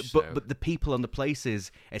 but the people and the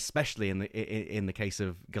places, especially in the case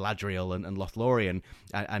of Galadriel and Lothlorien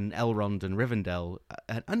and Elrond and Rivendell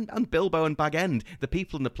and Bilbo and Bag End, the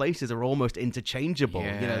people and the places are almost interchangeable.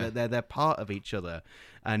 They're part of each other.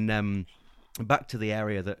 And back to the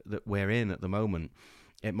area that we're in at the moment,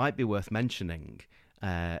 it might be worth mentioning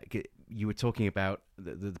you were talking about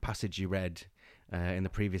the passage you read in the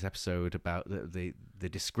previous episode about the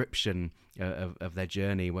description of their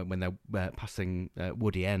journey when they're passing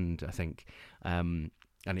Woody End, I think. And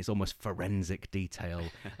it's almost forensic detail,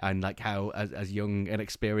 and like how, as young and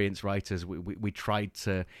experienced writers, we tried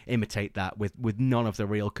to imitate that with none of the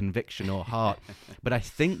real conviction or heart. But I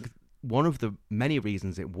think one of the many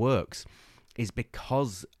reasons it works is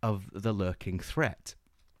because of the lurking threat.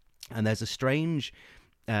 And there's a strange...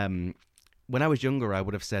 when I was younger, I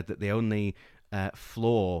would have said that the only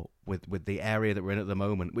flaw with the area that we're in at the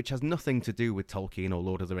moment, which has nothing to do with Tolkien or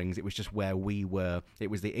Lord of the Rings, it was just where we were. It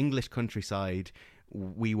was the English countryside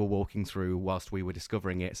we were walking through whilst we were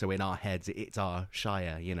discovering it. So in our heads, it's our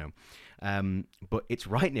Shire, you know. But it's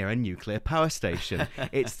right near a nuclear power station.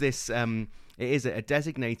 It's this... it is a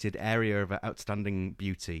designated area of outstanding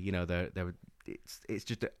beauty. You know, it's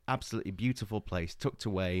just an absolutely beautiful place, tucked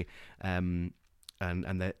away, and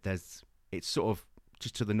it's sort of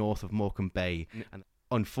just to the north of Morecambe Bay. And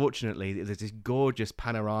unfortunately, there's this gorgeous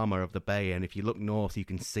panorama of the bay, and if you look north, you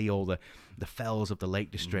can see all the fells of the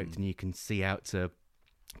Lake District, and you can see out to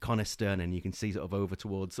Coniston, and you can see sort of over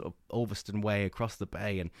towards sort of Ulverston Way across the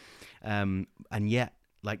bay, and yet,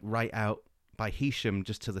 like right out by Heysham,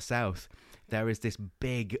 just to the south, there is this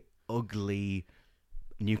big, ugly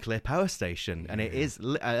nuclear power station, and it is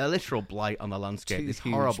a literal blight on the landscape. Two these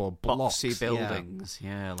huge horrible blocks, boxy buildings,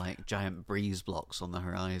 like giant breeze blocks on the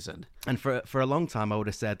horizon. And for a long time, I would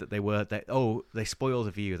have said that they spoil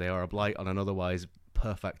the view. They are a blight on an otherwise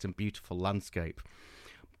perfect and beautiful landscape.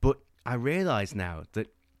 But I realise now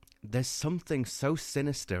that there's something so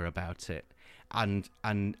sinister about it, and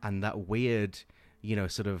that weird,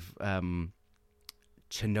 sort of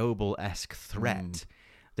Chernobyl-esque threat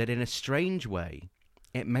that, in a strange way,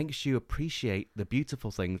 it makes you appreciate the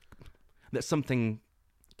beautiful thing. That something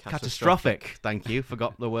catastrophic, thank you,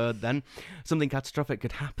 forgot the word then. Something catastrophic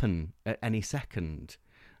could happen at any second.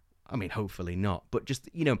 I mean, hopefully not. But just,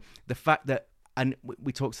 the fact that, and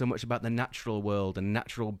we talk so much about the natural world and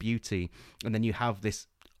natural beauty, and then you have this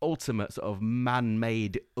ultimate sort of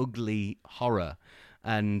man-made, ugly horror.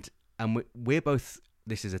 And we're both...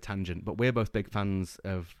 This is a tangent, but we're both big fans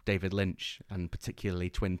of David Lynch, and particularly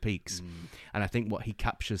Twin Peaks. And I think what he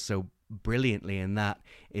captures so brilliantly in that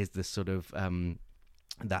is the sort of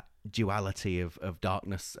that duality of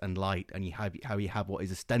darkness and light, and how you have what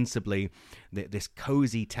is ostensibly this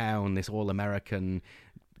cozy town, this all-American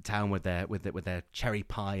town with their cherry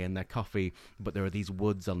pie and their coffee, but there are these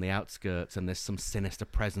woods on the outskirts, and there's some sinister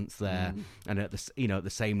presence there. And at the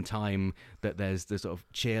same time that there's the sort of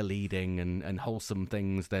cheerleading and wholesome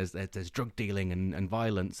things, there's drug dealing and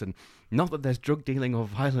violence. And not that there's drug dealing or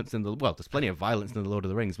violence there's plenty of violence in the Lord of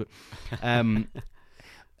the Rings, but and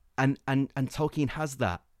Tolkien has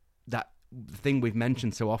that thing we've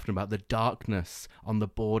mentioned so often about the darkness on the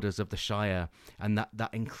borders of the Shire, and that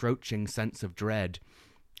encroaching sense of dread.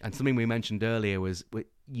 And something we mentioned earlier was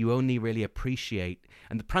you only really appreciate,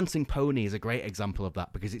 and the Prancing Pony is a great example of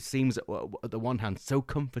that, because it seems at the one hand so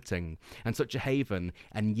comforting and such a haven,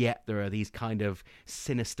 and yet there are these kind of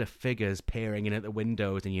sinister figures peering in at the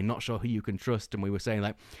windows, and you're not sure who you can trust. And we were saying,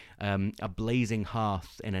 like, a blazing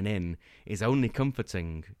hearth in an inn is only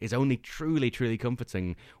truly, truly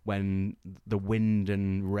comforting when the wind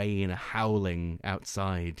and rain are howling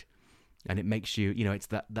outside. And it makes you, it's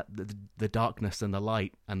the darkness and the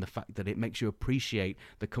light, and the fact that it makes you appreciate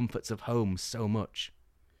the comforts of home so much.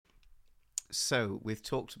 So we've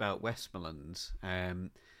talked about Westmoreland.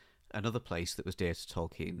 Another place that was dear to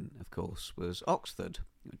Tolkien, of course, was Oxford,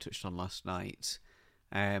 we touched on last night.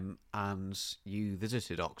 And you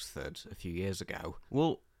visited Oxford a few years ago.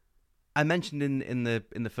 Well, I mentioned in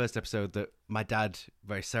the first episode that my dad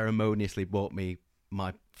very ceremoniously bought me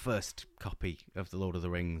my first copy of The Lord of the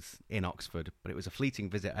Rings in Oxford, but it was a fleeting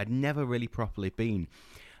visit. I'd never really properly been.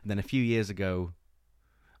 And then a few years ago,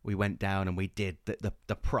 we went down and we did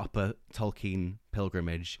the proper Tolkien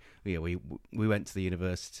pilgrimage. We went to the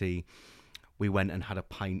university, we went and had a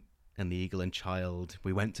pint in the Eagle and Child.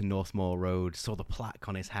 We went to Northmoor Road, saw the plaque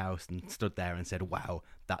on his house, and stood there and said, wow,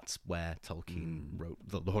 that's where Tolkien wrote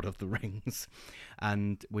The Lord of the Rings.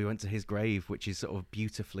 And we went to his grave, which is sort of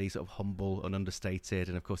beautifully sort of humble and understated.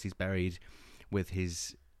 And of course, he's buried with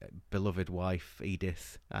his beloved wife,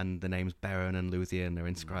 Edith, and the names Beren and Luthien are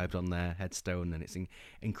inscribed on their headstone, and it's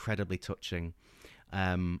incredibly touching.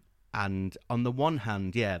 And on the one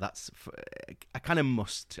hand, that's a kind of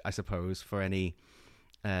must, I suppose, for any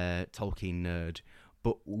Tolkien nerd.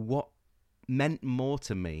 But what meant more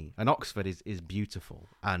to me, and Oxford is beautiful,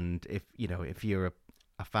 and if you're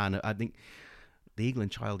a fan of, I think the Eagle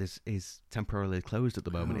and Child is temporarily closed at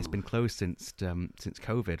the moment. It's been closed since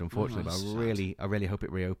COVID, unfortunately. But I really hope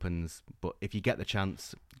it reopens. But if you get the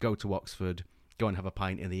chance, go to Oxford, go and have a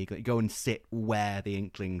pint in the Eagle. Go and sit where the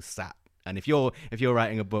Inklings sat. And if you're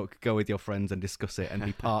writing a book, go with your friends and discuss it and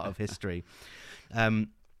be part of history.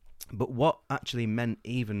 But what actually meant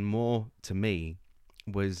even more to me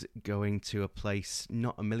was going to a place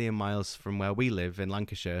not a million miles from where we live in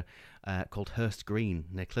Lancashire, called Hurst Green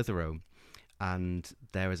near Clitheroe. And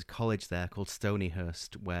there is a college there called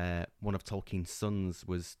Stonyhurst where one of Tolkien's sons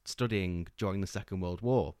was studying during the Second World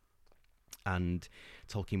War. And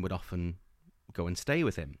Tolkien would often go and stay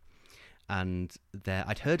with him. And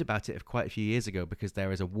I'd heard about it quite a few years ago because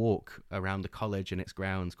there is a walk around the college and its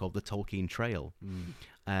grounds called the Tolkien Trail.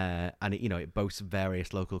 And it boasts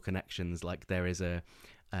various local connections. Like there is a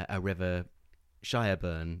river,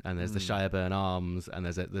 Shireburn, and there's the Shireburn Arms, and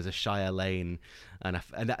there's a Shire Lane, and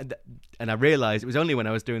I realised it was only when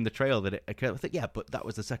I was doing the trail that it occurred. I thought, yeah, but that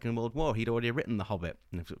was the Second World War. He'd already written The Hobbit,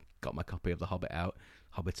 and I've got my copy of The Hobbit out.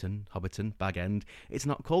 Hobbiton, Bag End. It's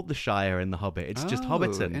not called the Shire in The Hobbit. It's just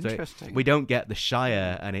Hobbiton. Interesting. So we don't get the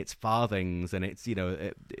Shire and its farthings, and it's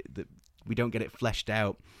we don't get it fleshed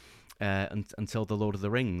out until the Lord of the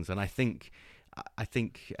Rings. And I think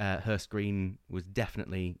Hurst Green was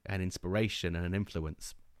definitely an inspiration and an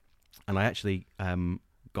influence. And I actually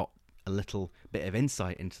got a little bit of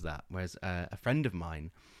insight into that. Whereas a friend of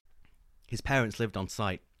mine, his parents lived on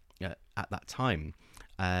site at that time.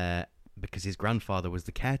 Because his grandfather was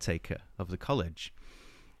the caretaker of the college.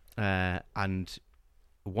 And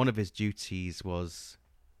one of his duties was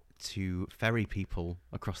to ferry people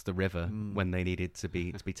across the river when they needed to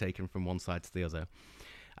be taken from one side to the other.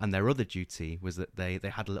 And their other duty was that they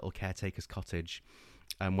had a little caretaker's cottage,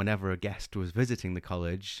 and whenever a guest was visiting the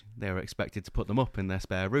college, they were expected to put them up in their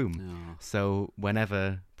spare room. Oh. So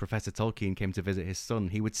whenever Professor Tolkien came to visit his son,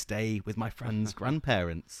 he would stay with my friend's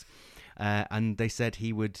grandparents. And they said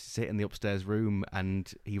he would sit in the upstairs room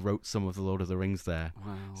and he wrote some of the Lord of the Rings there.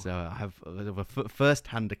 Wow. So I have a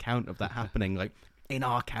first-hand account of that happening, like in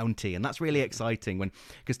our county, and that's really exciting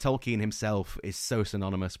because Tolkien himself is so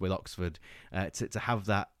synonymous with Oxford. To have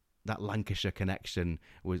that Lancashire connection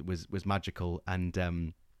was magical,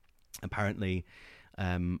 and apparently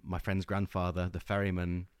my friend's grandfather, the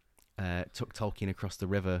ferryman, took Tolkien across the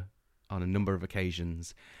river on a number of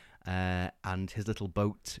occasions. And his little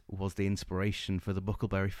boat was the inspiration for the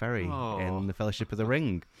Buckleberry Ferry in the Fellowship of the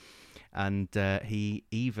Ring. And he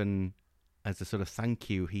even, as a sort of thank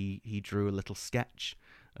you, he drew a little sketch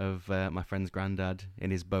of my friend's granddad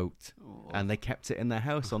in his boat. And they kept it in their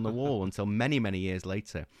house on the wall until many, many years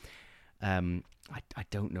later. I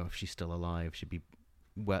don't know if she's still alive. She'd be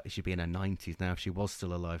in her 90s now if she was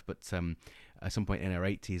still alive. But at some point in her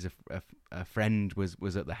 80s, a friend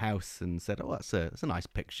was at the house and said, "Oh, that's a nice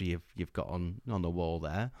picture you've got on the wall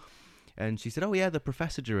there." And she said, "Oh yeah, the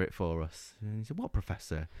professor drew it for us." And he said, "What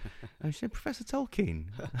professor?" And she said, "Professor Tolkien."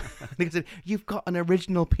 And he said, "You've got an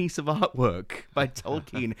original piece of artwork by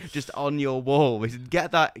Tolkien just on your wall." He said,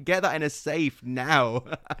 "Get that in a safe now."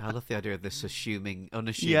 I love the idea of this unassuming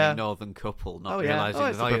northern couple not realising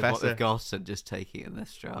the value of what they've got and just taking it in their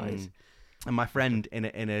stride. And my friend, in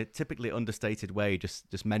a typically understated way,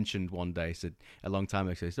 just mentioned one day, said a long time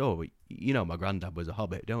ago, says, "Oh, you know my granddad was a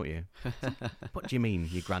hobbit, don't you?" Said, "What do you mean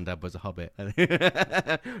your granddad was a hobbit?"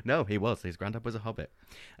 No, he was. His granddad was a hobbit.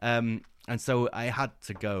 And so I had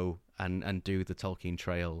to go and do the Tolkien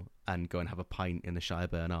Trail and go and have a pint in the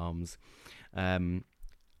Shireburn Arms. And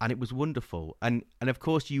it was wonderful. And of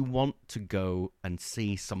course, you want to go and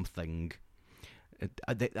see something.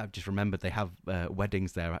 I've just remembered they have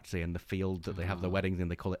weddings there actually in the field that they have the weddings in.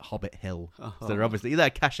 They call it Hobbit Hill. So they're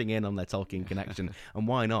cashing in on their Tolkien connection, and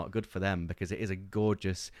why not? Good for them, because it is a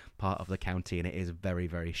gorgeous part of the county, and it is very,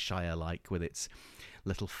 very Shire-like with its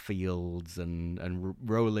little fields and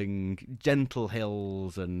rolling gentle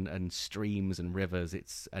hills and streams and rivers.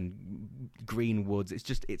 And green woods.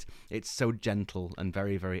 It's so gentle and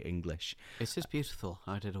very, very English. It's just beautiful.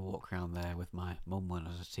 I did a walk around there with my mum when I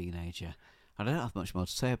was a teenager. I don't have much more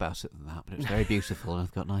to say about it than that, but it's very beautiful and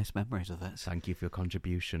I've got nice memories of it. Thank you for your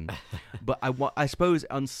contribution. But I suppose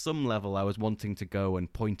on some level I was wanting to go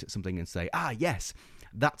and point at something and say, yes,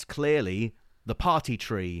 that's clearly the party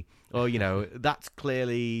tree. Or, that's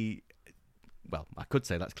clearly... Well, I could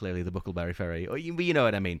say that's clearly the Buckleberry Ferry. Or you know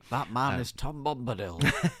what I mean. That man is Tom Bombadil.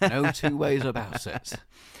 No two ways about it.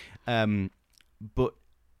 But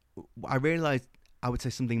I realised I would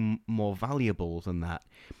say something more valuable than that.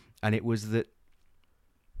 And it was that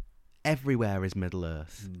everywhere is Middle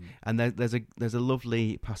Earth, and there's a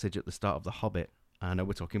lovely passage at the start of The Hobbit I know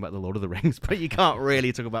we're talking about the Lord of the Rings, but you can't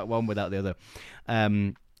really talk about one without the other.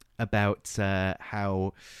 About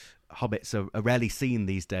how hobbits are rarely seen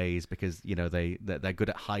these days because they're good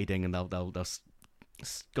at hiding, and they'll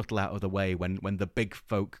scuttle out of the way when the big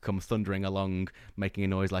folk come thundering along, making a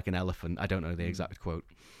noise like an elephant. I don't know the exact quote.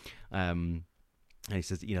 And he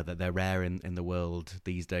says, that they're rare in the world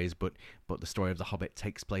these days, but the story of the Hobbit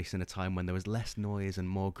takes place in a time when there was less noise and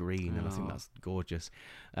more green, and I think that's gorgeous.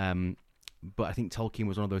 But I think Tolkien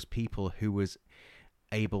was one of those people who was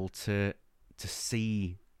able to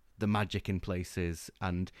see the magic in places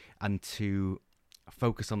and to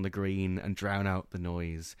focus on the green and drown out the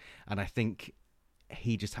noise. And I think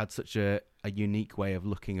he just had such a unique way of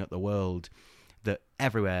looking at the world that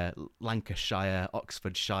everywhere, Lancashire,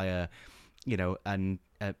 Oxfordshire, and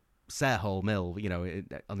Sarehole Mill,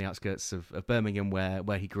 on the outskirts of Birmingham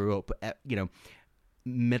where he grew up,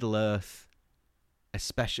 Middle Earth,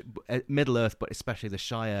 but especially the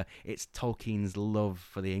Shire. It's Tolkien's love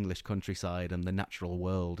for the English countryside and the natural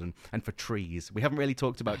world and for trees. We haven't really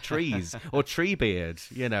talked about trees or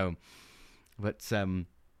Treebeard, but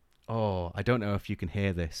I don't know if you can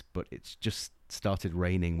hear this, but it's just started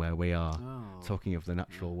raining where we are. Talking of the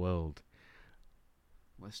natural world.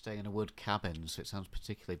 We're staying in a wood cabin, so it sounds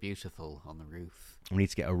particularly beautiful on the roof. We need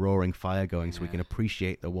to get a roaring fire going so we can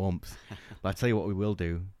appreciate the warmth. But I'll tell you what we will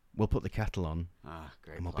do. We'll put the kettle on,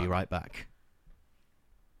 great and we'll be right back.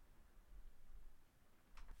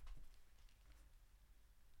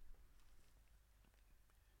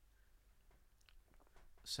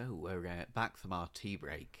 So we're back from our tea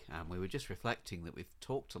break, and we were just reflecting that we've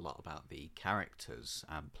talked a lot about the characters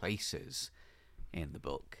and places in the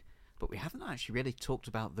book, but we haven't actually really talked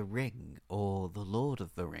about the Ring or the Lord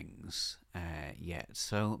of the Rings yet.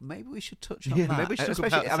 So maybe we should touch on that. Maybe we should talk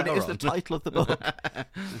about Sauron. It is the title of the book.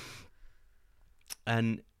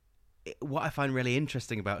 And what I find really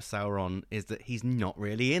interesting about Sauron is that he's not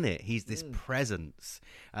really in it. He's this presence,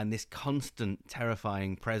 and this constant,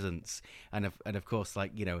 terrifying presence. And of course,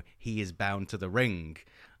 he is bound to the ring,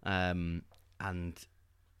 and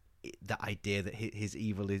the idea that his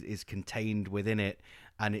evil is contained within it,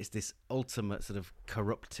 and it's this ultimate sort of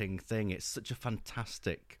corrupting thing. It's such a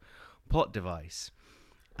fantastic plot device,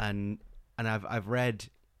 and I've read.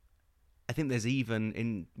 I think there's even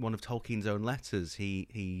in one of Tolkien's own letters,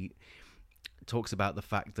 he talks about the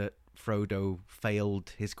fact that Frodo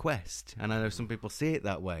failed his quest, and I know some people see it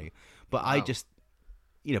that way, but I just,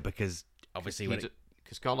 because obviously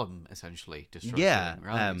because Gollum essentially destroys the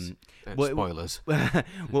ring, right? Spoilers.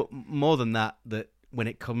 Well, more than that when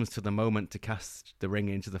it comes to the moment to cast the ring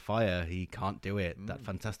into the fire, he can't do it. That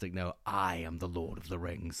fantastic note, I am the Lord of the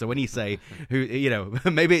Rings. So when you say,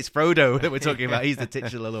 maybe it's Frodo that we're talking about, he's the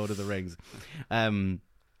titular Lord of the Rings. And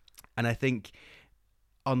I think,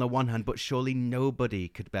 on the one hand, but surely nobody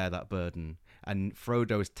could bear that burden. And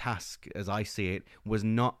Frodo's task, as I see it, was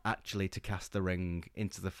not actually to cast the ring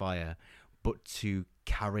into the fire, but to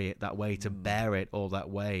carry it that way, to bear it all that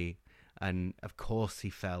way. And of course he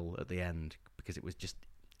fell at the end, because it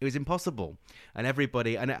was impossible. And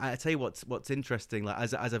everybody, and I tell you what's interesting,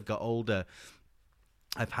 as I've got older,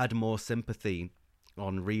 I've had more sympathy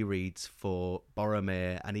on rereads for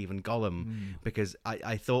Boromir and even Gollum, because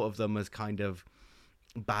I thought of them as kind of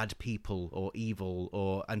bad people or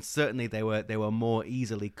evil, and certainly they were more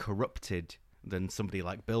easily corrupted than somebody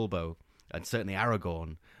like Bilbo and certainly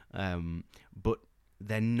Aragorn, but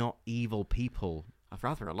they're not evil people. I've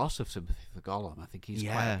rather a lot of sympathy for Gollum. I think he's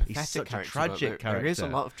quite a pathetic such character, a tragic character. There is a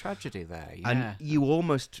lot of tragedy there, and you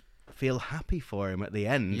almost feel happy for him at the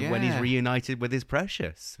end when he's reunited with his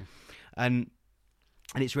precious. And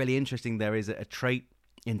it's really interesting. There is a trait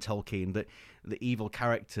in Tolkien that the evil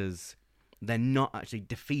characters, they're not actually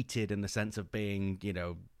defeated in the sense of being,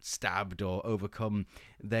 stabbed or overcome.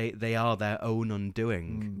 They are their own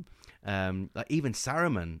undoing. Like even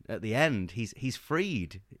Saruman at the end, he's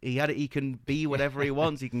freed. He can be whatever he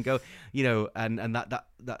wants. He can go, and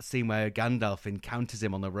that scene where Gandalf encounters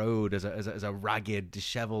him on the road as a ragged,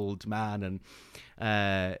 dishevelled man,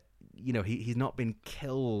 and he's not been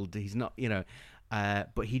killed. He's not,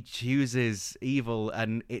 but he chooses evil,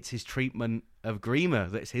 and it's his treatment of Grima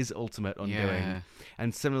that's his ultimate undoing. Yeah.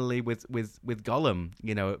 And similarly with Gollum,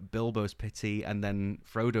 Bilbo's pity and then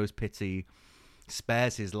Frodo's pity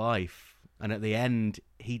spares his life, and at the end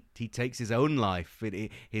he takes his own life.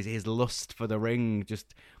 His lust for the ring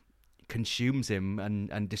just consumes him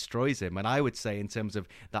and destroys him. And I would say, in terms of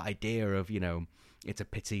that idea of it's a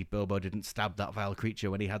pity Bilbo didn't stab that vile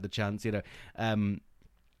creature when he had the chance,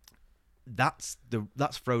 that's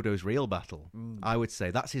Frodo's real battle. I would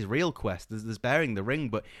say that's his real quest. There's bearing the ring,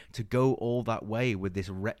 but to go all that way with this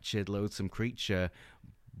wretched, loathsome creature,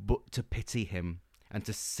 but to pity him and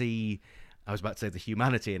to see, I was about to say the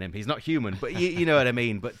humanity in him. He's not human, but you know what I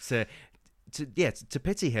mean. But to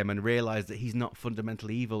pity him and realize that he's not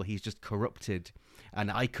fundamentally evil. He's just corrupted, and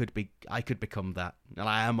I could become that, and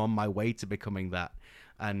I am on my way to becoming that.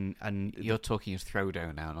 And you're talking as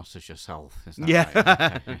Frodo now, not as yourself. Is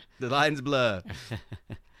that right? The lines blur.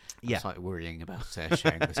 I'm slightly worrying about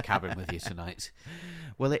sharing this cabin with you tonight.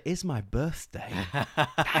 Well, it is my birthday.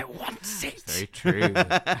 I want it. Very true.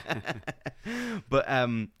 But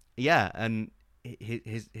and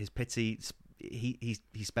his pity, he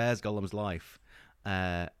spares Gollum's life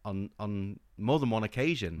on more than one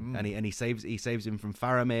occasion, and he saves him from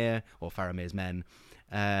Faramir or Faramir's men.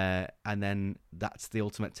 And then that's the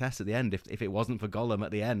ultimate test at the end. If it wasn't for Gollum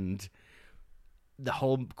at the end, the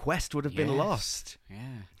whole quest would have been lost. Yeah.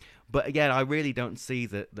 But again, I really don't see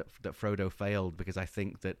that Frodo failed, because I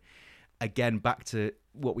think that, again, back to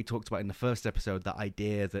what we talked about in the first episode, that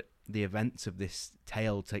idea that the events of this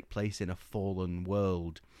tale take place in a fallen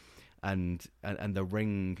world, and the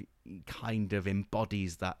ring kind of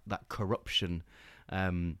embodies that corruption.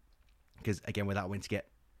 Because again, without wanting to get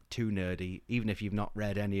too nerdy, even if you've not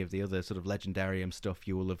read any of the other sort of Legendarium stuff,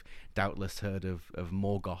 you will have doubtless heard of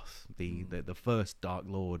Morgoth, the first Dark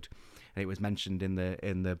Lord, and it was mentioned in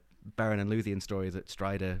the Beren and Luthien story that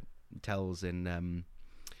Strider tells in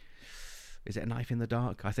is it A Knife in the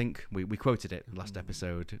Dark? I think we quoted it last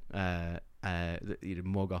episode.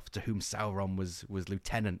 Morgoth, to whom Sauron was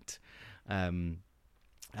lieutenant, and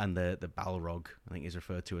the Balrog, I think, is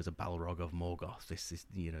referred to as a Balrog of Morgoth.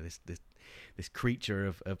 This creature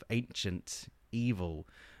of ancient evil,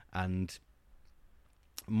 and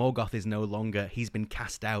Morgoth is no longer. He's been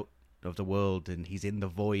cast out of the world, and he's in the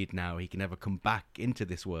void now. He can never come back into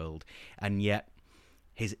this world, and yet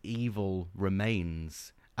his evil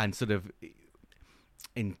remains. And sort of,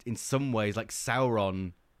 in some ways, like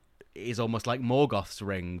Sauron is almost like Morgoth's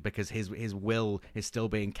ring, because his will is still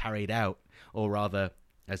being carried out, or rather,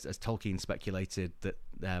 as Tolkien speculated, that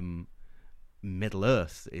Middle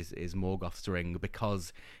Earth is Morgoth's ring,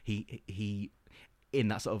 because he in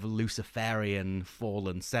that sort of Luciferian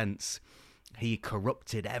fallen sense, he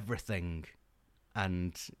corrupted everything,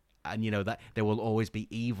 and that there will always be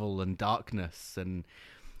evil and darkness, and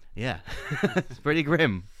it's pretty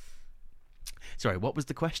grim. Sorry, what was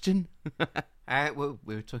the question? Well,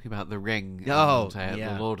 we were talking about the ring,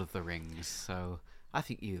 the Lord of the Rings. So I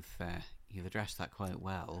think you've addressed that quite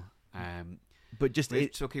well. But just we're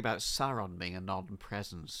talking about Sauron being a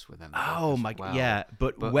non-presence within the oh my well, yeah,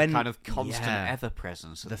 but when a kind of constant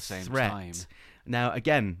ever-presence at the same threat. time. Now,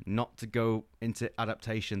 again, not to go into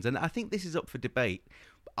adaptations, and I think this is up for debate.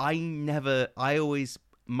 My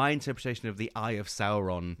interpretation of the Eye of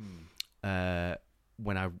Sauron,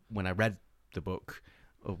 when I read the book,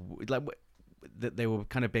 that they were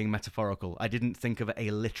kind of being metaphorical. I didn't think of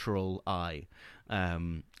a literal eye,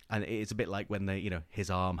 and it's a bit like when his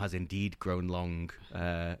arm has indeed grown long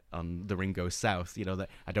on The Ring Goes South. That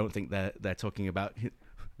I don't think they're talking about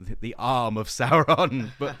the arm of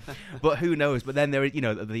Sauron, but who knows? But then there is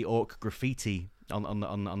the orc graffiti on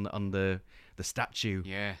the statue,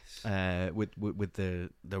 yes, with the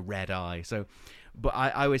red eye. So, but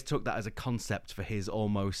I always took that as a concept for his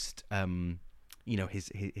almost.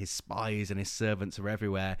 His spies and his servants are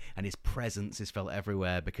everywhere, and his presence is felt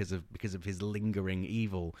everywhere because of his lingering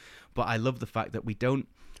evil. But I love the fact that we don't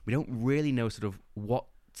really know sort of what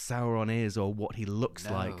Sauron is or what he looks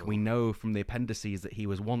like. We know from the appendices that he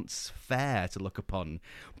was once fair to look upon,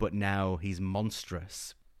 but now he's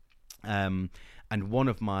monstrous. And one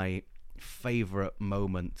of my favourite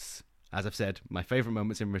moments, as I've said, my favourite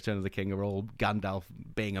moments in Return of the King are all Gandalf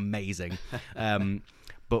being amazing.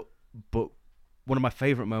 But one of my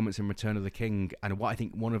favourite moments in Return of the King, and what I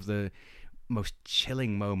think one of the most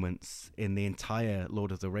chilling moments in the entire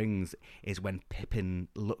Lord of the Rings, is when Pippin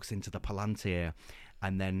looks into the Palantir,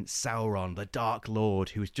 and then Sauron, the Dark Lord,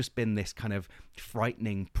 who's just been this kind of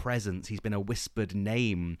frightening presence, he's been a whispered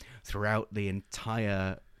name throughout the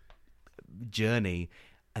entire journey,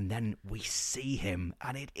 and then we see him,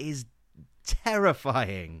 and it is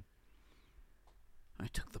terrifying. I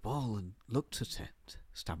took the ball and looked at it,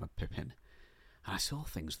 stammered Pippin, and I saw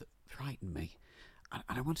things that frightened me, and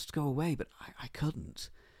I wanted to go away, but I couldn't.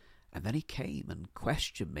 And then he came and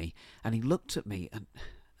questioned me, and he looked at me, and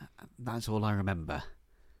that's all I remember.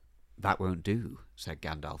 That won't do, said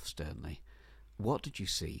Gandalf sternly. What did you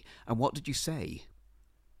see, and what did you say?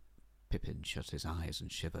 Pippin shut his eyes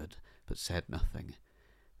and shivered, but said nothing.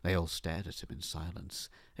 They all stared at him in silence,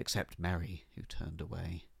 except Merry, who turned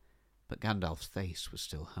away. But Gandalf's face was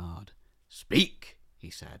still hard. "Speak," he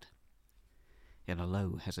said. In a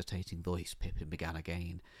low, hesitating voice, Pippin began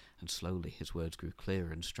again, and slowly his words grew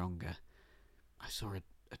clearer and stronger. "I saw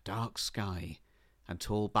a dark sky and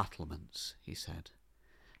tall battlements," he said,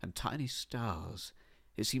 "and tiny stars.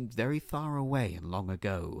 It seemed very far away and long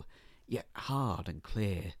ago, yet hard and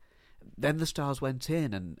clear. Then the stars went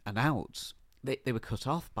in and out. They were cut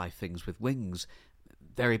off by things with wings,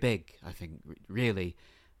 very big, I think, really.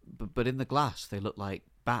 But in the glass they looked like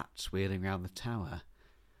bats wheeling round the tower.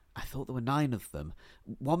 I thought there were 9 of them.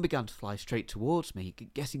 One began to fly straight towards me,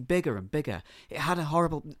 getting bigger and bigger. It had a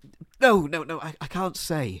horrible... No, I can't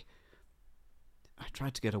say. I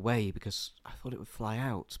tried to get away because I thought it would fly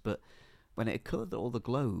out, but when it had covered all the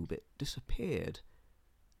globe, it disappeared.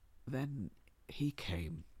 Then he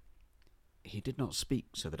came. He did not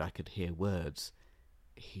speak so that I could hear words.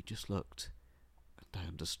 He just looked, and I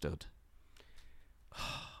understood."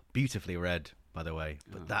 Beautifully read, by the way.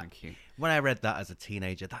 But thank you. When I read that as a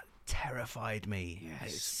teenager, that terrified me.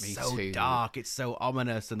 Yes, it's me so too. dark, it's so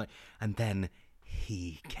ominous, and then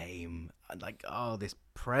he came, and this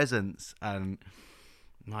presence, and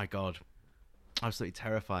my God, absolutely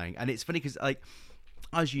terrifying. And it's funny because,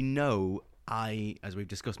 as you know, as we've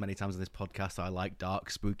discussed many times on this podcast, I like dark,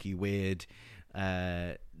 spooky, weird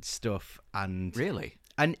stuff. And really,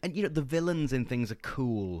 and the villains in things are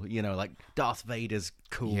cool. Like Darth Vader's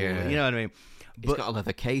cool. Yeah. You know what I mean? He's got a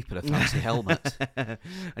leather cape and a fancy helmet, and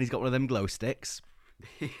he's got one of them glow sticks.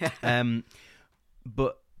 Yeah.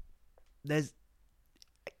 But there's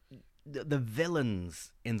the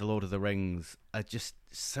villains in the Lord of the Rings are just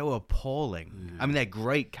so appalling. I mean, they're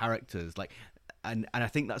great characters, and I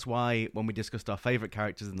think that's why when we discussed our favorite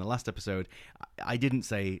characters in the last episode, I didn't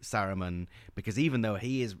say Saruman, because even though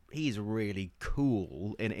he's really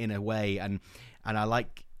cool in a way, and I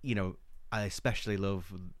like, I especially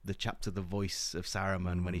love the chapter "The Voice of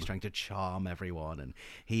Saruman" when he's trying to charm everyone, and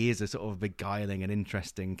he is a sort of beguiling and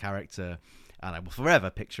interesting character. And I will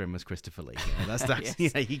forever picture him as Christopher Lee. That's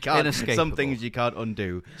Yes. he can't. Inescapable. Some things you can't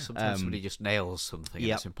undo. Sometimes somebody just nails something,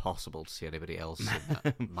 and it's impossible to see anybody else in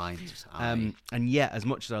that mind's eye. And yet, as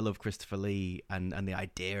much as I love Christopher Lee and the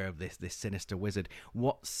idea of this sinister wizard,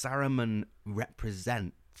 what Saruman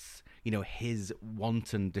represents, his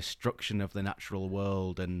wanton destruction of the natural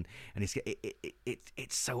world, and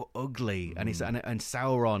it's so ugly, and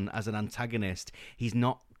Sauron as an antagonist, he's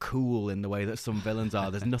not cool in the way that some villains are.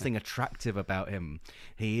 There's nothing attractive about him.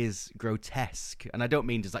 He is grotesque, and I don't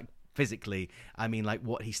mean just physically. I mean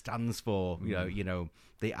what he stands for.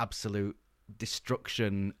 The absolute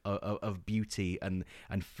destruction of beauty and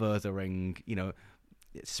furthering,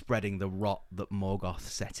 spreading the rot that Morgoth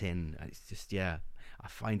set in. It's just I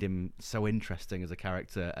find him so interesting as a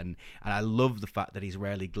character, and I love the fact that he's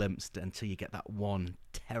rarely glimpsed until you get that one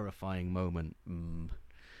terrifying moment.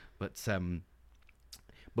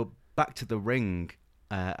 But back to the Ring,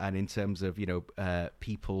 and in terms of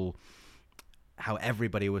people, how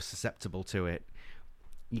everybody was susceptible to it,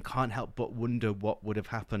 you can't help but wonder what would have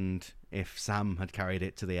happened if Sam had carried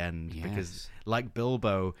it to the end. Yes. Because like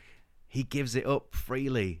Bilbo, he gives it up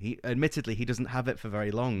freely. Admittedly he doesn't have it for very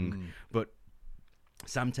long, but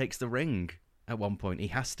Sam takes the ring at one point. He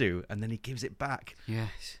has to, and then he gives it back.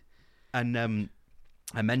 Yes. And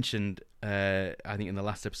I mentioned, I think in the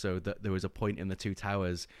last episode, that there was a point in the Two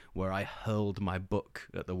Towers where I hurled my book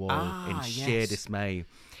at the wall in sheer dismay.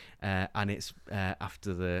 And it's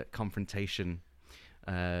after the confrontation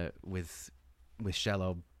with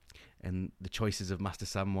Shelob and the choices of Master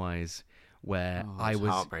Samwise, where I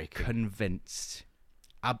was convinced,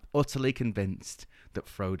 utterly convinced, that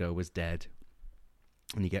Frodo was dead.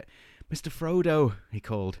 And you get, "Mr. Frodo," he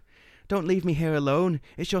called. "Don't leave me here alone.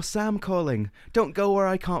 It's your Sam calling. Don't go where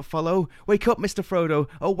I can't follow. Wake up, Mr. Frodo.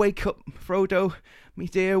 Oh, wake up, Frodo. Me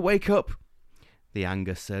dear, wake up." The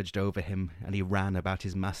anger surged over him, and he ran about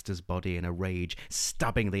his master's body in a rage,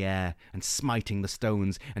 stabbing the air and smiting the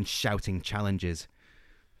stones and shouting challenges.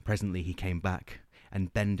 Presently he came back,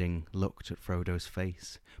 and bending looked at Frodo's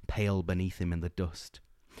face, pale beneath him in the dust.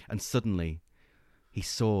 And suddenly he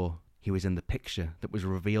saw he was in the picture that was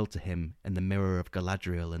revealed to him in the mirror of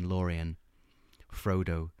Galadriel and Lorien.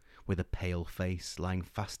 Frodo, with a pale face, lying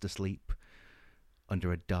fast asleep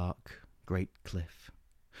under a dark, great cliff.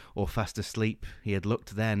 Or fast asleep he had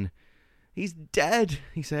looked then. "He's dead,"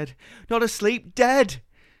 he said. "Not asleep, dead."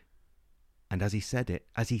 And as he said it,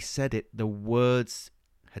 the words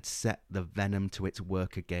had set the venom to its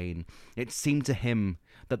work again. It seemed to him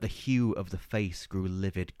that the hue of the face grew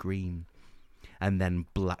livid green. And then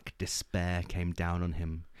black despair came down on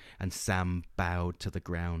him, and Sam bowed to the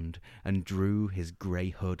ground and drew his grey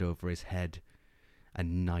hood over his head,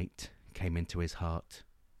 and night came into his heart,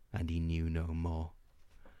 and he knew no more.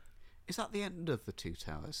 Is that the end of the Two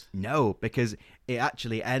Towers? No, because it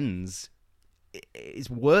actually ends. It's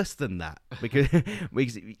worse than that, because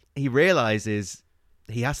he realizes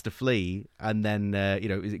he has to flee, and then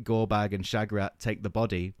is it Gorbag and Shagrat take the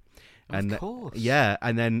body, and of course, yeah,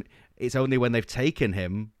 and then it's only when they've taken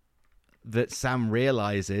him that Sam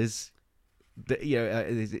realizes that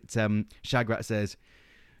Shagrat says,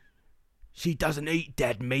 "She doesn't eat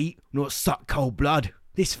dead meat nor suck cold blood.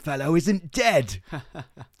 This fellow isn't dead."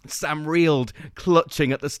 Sam reeled,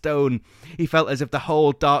 clutching at the stone. He felt as if the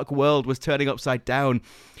whole dark world was turning upside down.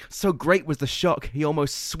 So great was the shock, he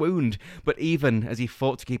almost swooned. But even as he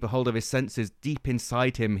fought to keep a hold of his senses, deep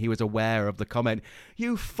inside him he was aware of the comment,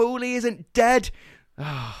 "You fool, he isn't dead."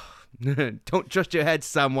 Don't trust your head,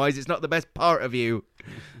 Samwise. It's not the best part of you.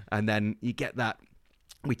 And then you get that.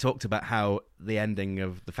 We talked about how the ending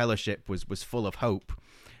of the Fellowship was full of hope.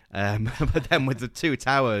 But then with the Two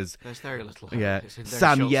Towers, there's very little hope. Yeah, It's in very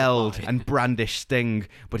Sam short yelled supply. and brandished Sting,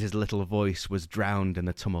 but his little voice was drowned in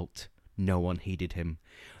the tumult. No one heeded him.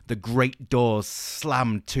 The great doors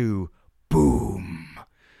slammed to. Boom!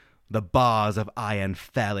 The bars of iron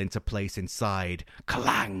fell into place inside.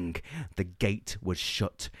 Clang! The gate was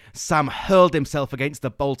shut. Sam hurled himself against the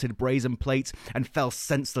bolted brazen plates and fell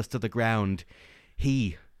senseless to the ground.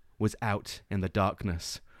 He was out in the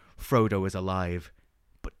darkness. Frodo was alive,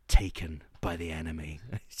 but taken by the enemy.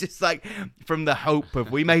 It's just like from the hope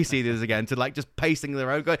of we may see this again to like just pacing the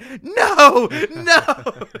road going, no.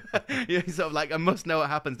 Sort of like, I must know what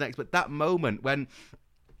happens next. But that moment when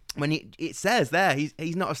it says there,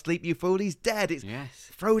 he's not asleep, you fool, he's dead.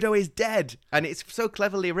 Yes. Frodo is dead. And it's so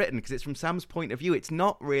cleverly written because it's from Sam's point of view. It's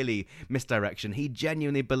not really misdirection. He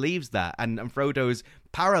genuinely believes that. And Frodo's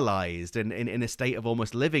paralyzed and in a state of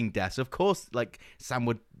almost living death. So of course, like, Sam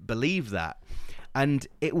would believe that. And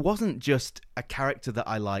it wasn't just a character that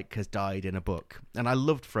I like has died in a book. And I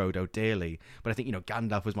loved Frodo dearly. But I think,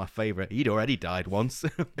 Gandalf was my favourite. He'd already died once.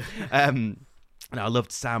 And I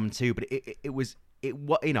loved Sam too. But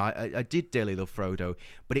I did dearly love Frodo.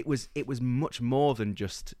 But it was much more than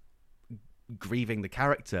just grieving the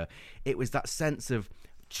character. It was that sense of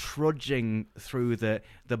trudging through the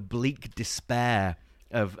bleak despair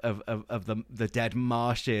of the dead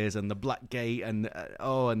marshes and the Black Gate and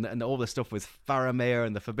all the stuff with Faramir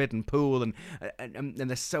and the Forbidden Pool and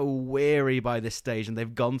they're so weary by this stage and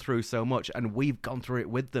they've gone through so much and we've gone through it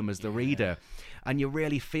with them as the reader, and you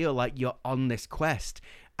really feel like you're on this quest,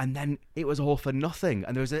 and then it was all for nothing,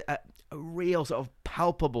 and there was a real sort of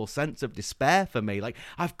palpable sense of despair for me, like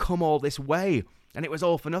I've come all this way and it was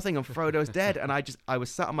all for nothing, and Frodo's dead. And I was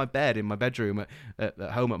sat on my bed in my bedroom at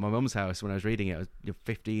home at my mum's house when I was reading it. I was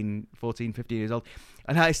 15 years old.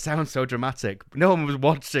 And I sound so dramatic. No one was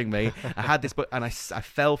watching me. I had this book, and I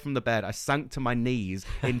fell from the bed. I sank to my knees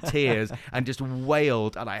in tears and just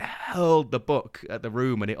wailed. And I hurled the book at the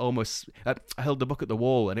room, and it almost... I hurled the book at the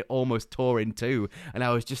wall, and it almost tore in two. And I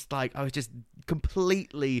was just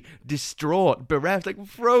completely distraught, bereft. Like,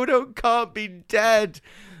 Frodo can't be dead.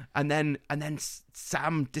 And then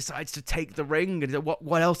Sam decides to take the ring, and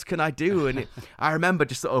what else can I do? And I remember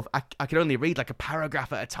just sort of I could only read like a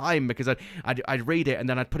paragraph at a time because I'd read it and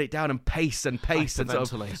then I'd put it down and pace and sort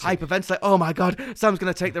of hyperventilate. Oh my God, Sam's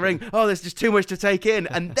going to take the ring. Oh, there's just too much to take in.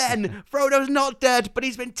 And then Frodo's not dead, but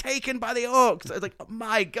he's been taken by the orcs. I was like, oh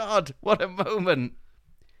my God, what a moment.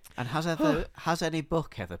 And has any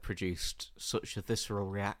book ever produced such a visceral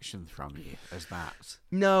reaction from you as that?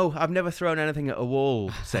 No, I've never thrown anything at a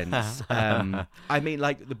wall since. I mean,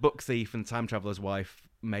 like The Book Thief and Time Traveler's Wife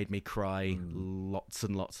made me cry lots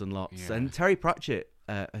and lots and lots. Yeah. And Terry Pratchett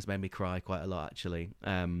has made me cry quite a lot, actually.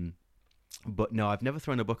 But no, I've never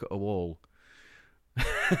thrown a book at a wall.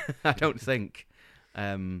 I don't think.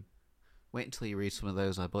 Wait until you read some of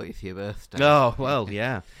those I bought you for your birthday. Oh, well,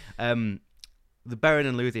 yeah. The Beren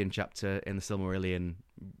and Luthien chapter in the Silmarillion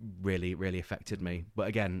really, really affected me. But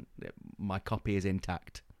again, my copy is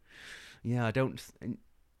intact. Yeah,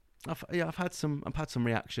 I've had some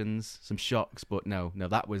reactions, some shocks, but no,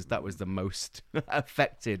 that was the most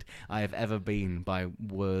affected I have ever been by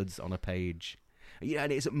words on a page. Yeah,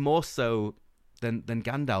 and it's more so than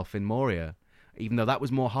Gandalf in Moria, even though that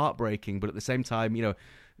was more heartbreaking. But at the same time, the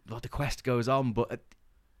quest goes on, but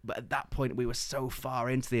at that point we were so far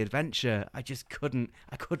into the adventure, I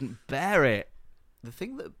couldn't bear it. The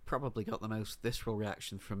thing that probably got the most visceral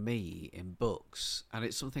reaction from me in books, and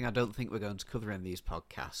it's something I don't think we're going to cover in these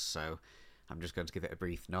podcasts, so I'm just going to give it a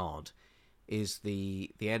brief nod, is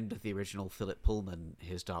the end of the original Philip Pullman,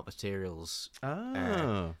 his Dark Materials,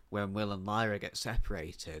 when Will and Lyra get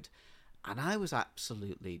separated, and I was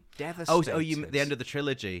absolutely devastated. Oh, the end of the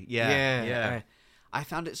trilogy? Yeah. I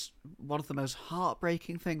found it's one of the most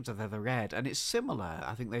heartbreaking things I've ever read, and it's similar.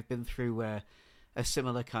 I think they've been through a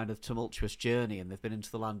similar kind of tumultuous journey, and they've been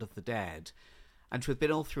into the land of the dead. And to have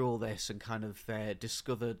been all through all this and kind of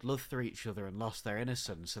discovered love for each other and lost their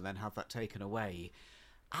innocence and then have that taken away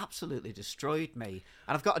absolutely destroyed me.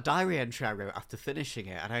 And I've got a diary entry I wrote after finishing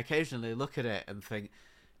it, and I occasionally look at it and think,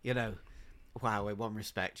 wow, in one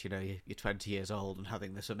respect, you're 20 years old and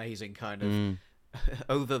having this amazing kind of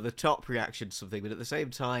over-the-top reaction to something, but at the same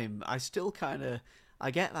time, I still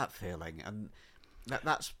I get that feeling, and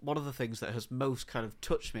that's one of the things that has most kind of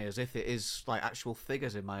touched me, as if it is like actual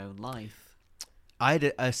figures in my own life. I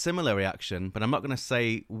had a similar reaction, but I'm not going to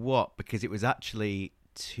say what, because it was actually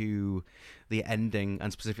to the ending,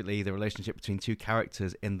 and specifically the relationship between two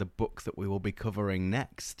characters in the book that we will be covering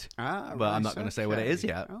next. But right, I'm not going to say what it is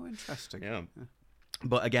yet. Oh, interesting. Yeah.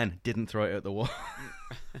 But again, didn't throw it at the wall.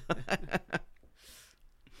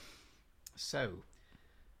 So,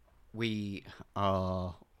 we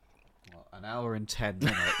are an hour and 10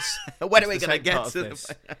 minutes. When are we going to get to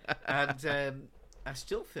this? And I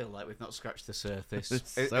still feel like we've not scratched the surface.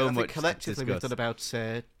 So much collectively, we've done about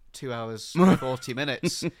 2 hours 40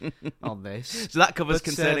 minutes on this. So that covers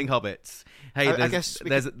concerning hobbits. Hey, I guess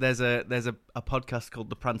there's a podcast called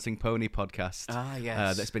the Prancing Pony podcast.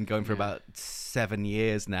 Yes. That's been going for about 7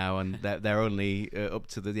 years now, and they're only up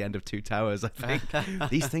to the end of Two Towers, I think.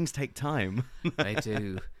 These things take time. They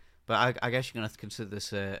do. But I guess you're going to have to consider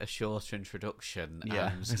this a shorter introduction.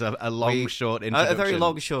 Yeah, it's a long, short introduction. A very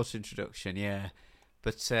long, short introduction, yeah.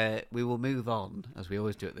 But we will move on, as we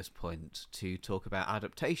always do at this point, to talk about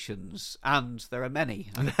adaptations. And there are many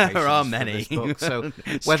adaptations. There are many. For this book, so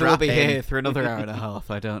whether we'll be here for another hour and a half,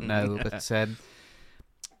 I don't know. But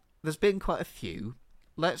there's been quite a few.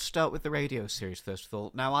 Let's start with the radio series, first of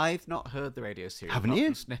all. Now, I've not heard the radio series. Haven't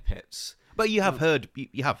you? Snippets. But you have heard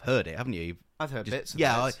it, haven't you? I've heard bits of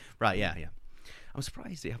it. Right, yeah. I'm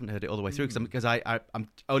surprised you haven't heard it all the way through, because I'm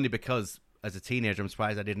only because... As a teenager, I'm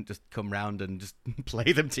surprised I didn't just come round and just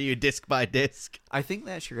play them to you disc by disc. I think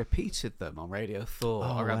they actually repeated them on Radio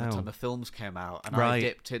 4 around the time the films came out, and I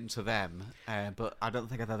dipped into them, but I don't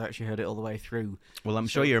think I've ever actually heard it all the way through. Well, I'm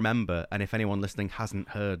sure you remember, and if anyone listening hasn't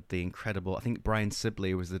heard the incredible... I think Brian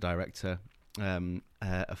Sibley was the director,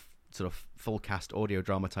 a sort of full cast audio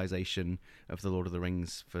dramatisation of The Lord of the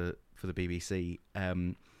Rings for the BBC.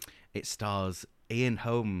 It stars Ian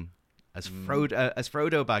Holm as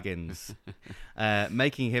Frodo Baggins,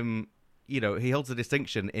 making him, he holds the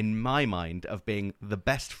distinction in my mind of being the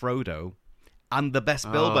best Frodo and the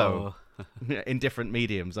best Bilbo in different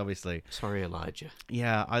mediums, obviously. Sorry, Elijah.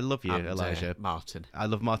 Yeah, I love you, Elijah. Martin. I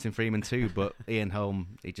love Martin Freeman too, but Ian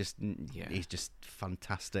Holm, he's just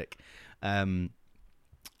fantastic. And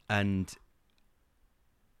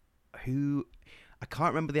who... I can't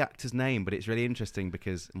remember the actor's name, but it's really interesting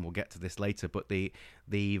because, and we'll get to this later, but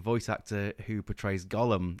the voice actor who portrays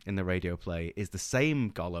Gollum in the radio play is the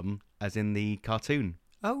same Gollum as in the cartoon.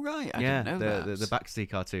 Oh, right. I didn't know that. The Baxter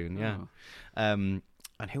cartoon, yeah. And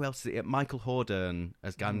who else is it? Michael Hordern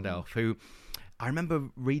as Gandalf, who I remember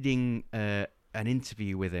reading an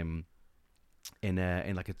interview with him in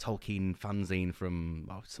like a Tolkien fanzine from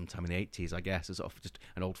sometime in the 80s, I guess. It's sort of just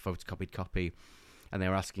an old photocopied copy. And they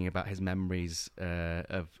were asking about his memories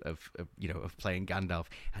of playing Gandalf,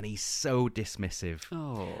 and he's so dismissive.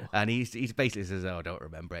 Oh, and he's basically says, "Oh, I don't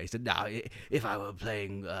remember it." He said, "No, if I were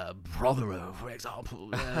playing Prothero, for example,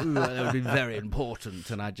 that would be very important."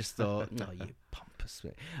 And I just thought, "Oh, you pompous!"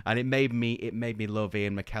 And it made me love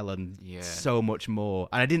Ian McKellen so much more.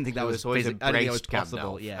 And I didn't think that was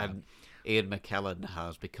possible. Gandalf, and Ian McKellen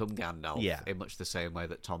has become Gandalf in much the same way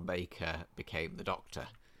that Tom Baker became the Doctor.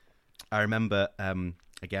 I remember,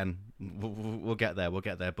 again, we'll get there,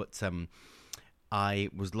 but I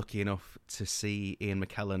was lucky enough to see Ian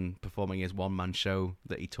McKellen performing his one-man show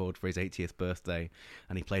that he toured for his 80th birthday,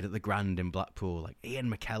 and he played at the Grand in Blackpool, like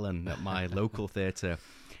Ian McKellen at my local theatre,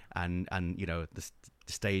 and the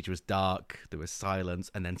stage was dark, there was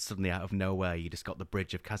silence, and then suddenly out of nowhere you just got the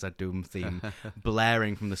Bridge of Khazad-dûm theme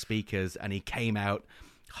blaring from the speakers, and he came out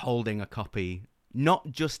holding a copy.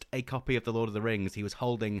 Not just a copy of The Lord of the Rings. He was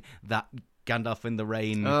holding that Gandalf in the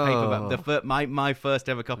Rain paperback, my first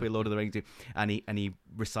ever copy of Lord of the Rings, and he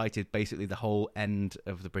recited basically the whole end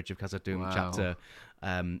of the Bridge of Khazad-dûm chapter,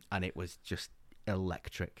 and it was just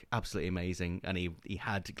electric, absolutely amazing. And he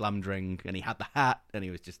had Glamdring, and he had the hat, and he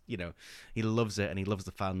was just, he loves it, and he loves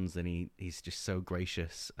the fans, and he's just so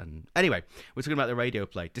gracious. And anyway, we're talking about the radio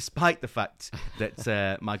play, despite the fact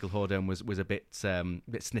that Michael Hordern was a bit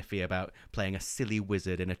sniffy about playing a silly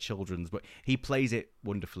wizard in a children's, but he plays it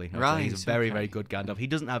wonderfully. Right, he's a very, very good Gandalf. He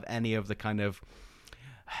doesn't have any of the kind of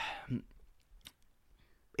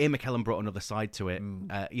Ian McKellen brought another side to it,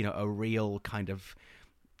 a real kind of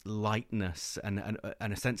lightness and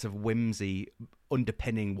a sense of whimsy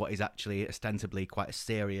underpinning what is actually ostensibly quite a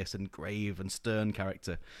serious and grave and stern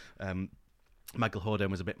character. Michael Hordern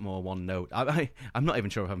was a bit more one note. I'm not even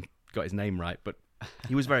sure if I've got his name right, but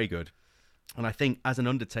he was very good. And I think as an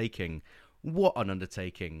undertaking, what an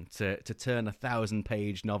undertaking to turn a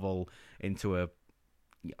 1,000-page novel into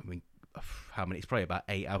how many? It's probably about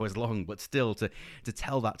 8 hours long, but still to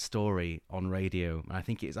tell that story on radio, I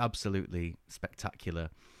think it's absolutely spectacular.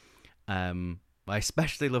 I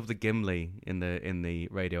especially love the Gimli in the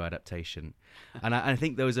radio adaptation, and I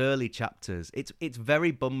think those early chapters, it's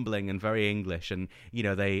very bumbling and very English, and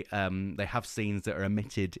they have scenes that are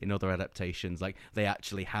omitted in other adaptations, like they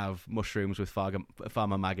actually have mushrooms with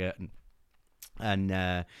Farmer Maggot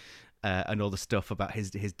and all the stuff about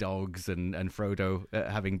his dogs and Frodo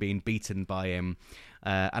having been beaten by him,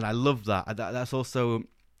 and I love that. That's also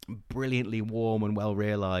brilliantly warm and well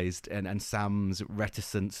realized, and Sam's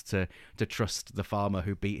reticence to trust the farmer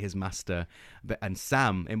who beat his master. And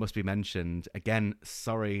Sam, it must be mentioned again,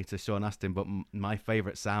 sorry to Sean Astin, but my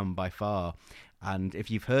favorite Sam by far. And if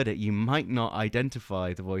you've heard it, you might not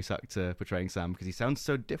identify the voice actor portraying Sam because he sounds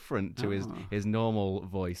so different to his normal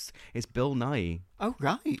voice. It's Bill Nighy. Oh,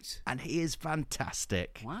 right. And he is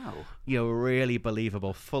fantastic. Wow. Really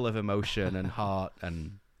believable, full of emotion and heart.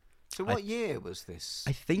 And so what year was this?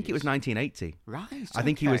 I think it was 1980. Right. I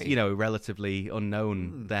think he was, relatively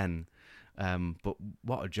unknown then. But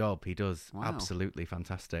what a job he does. Wow. Absolutely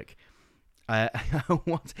fantastic.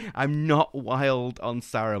 I'm not wild on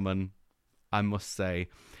Saruman, I must say.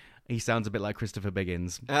 He sounds a bit like Christopher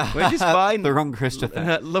Biggins, which is fine. The wrong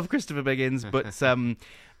Christopher. Love Christopher Biggins, but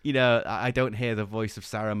I don't hear the voice of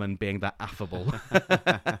Saruman being that affable.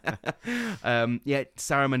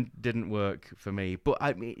 Saruman didn't work for me, but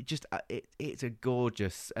I mean, it's a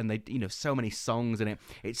gorgeous, and they, so many songs in it.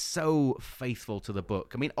 It's so faithful to the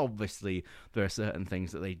book. I mean, obviously there are certain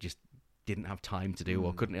things that they just didn't have time to do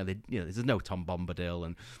or couldn't. There's no Tom Bombadil,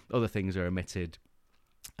 and other things are omitted.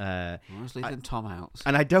 I was leaving Tom out,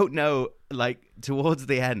 and I don't know, like towards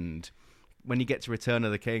the end, when you get to Return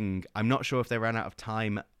of the King, I'm not sure if they ran out of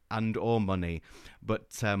time and or money,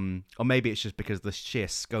 but or maybe it's just because the sheer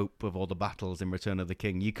scope of all the battles in Return of the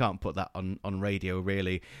King, you can't put that on radio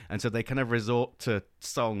really, and so they kind of resort to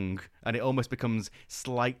song, and it almost becomes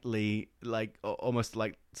slightly like almost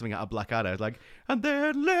like something out of Blackadder, like, and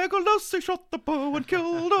then Legolas he shot the bow and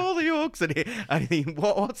killed all the orcs, and I think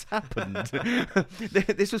what's happened?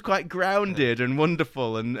 This was quite grounded and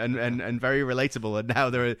wonderful and very relatable, and now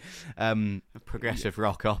there are a progressive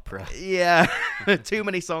rock opera. Yeah, too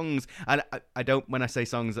many songs, and I don't. When I say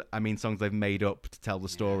songs, I mean songs they've made up to tell the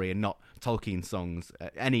story, and not Tolkien songs.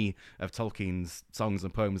 Any of Tolkien's songs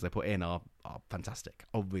and poems they put in are fantastic.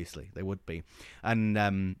 Obviously, they would be. And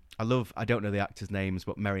I don't know the actors' names,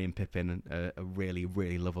 but Merry and Pippin are really,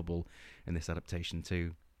 really lovable in this adaptation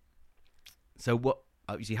too. So what?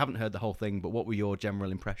 You haven't heard the whole thing, but what were your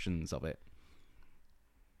general impressions of it?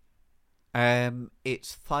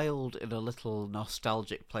 It's filed in a little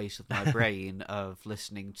nostalgic place of my brain of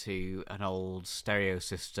listening to an old stereo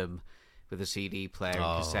system with a CD player,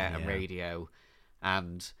 and cassette and radio,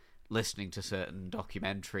 and listening to certain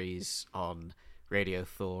documentaries on Radio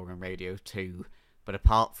Thor and Radio 2. But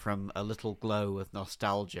apart from a little glow of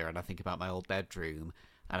nostalgia, and I think about my old bedroom,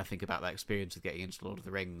 and I think about that experience of getting into Lord of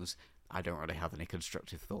the Rings, I don't really have any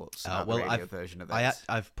constructive thoughts about the radio version of this.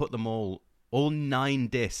 I've put them all 9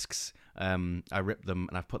 discs. I ripped them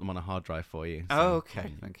and I've put them on a hard drive for you. So,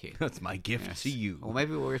 okay, thank you. That's my gift to you. Well,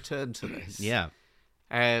 maybe we'll return to this. Yeah.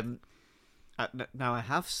 Now I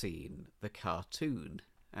have seen the cartoon,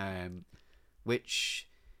 which,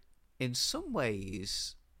 in some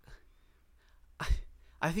ways,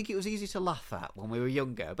 I think it was easy to laugh at when we were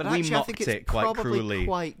younger. But actually, I think it's probably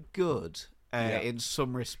quite good in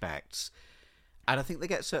some respects, and I think they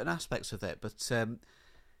get certain aspects of it, but.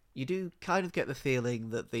 You do kind of get the feeling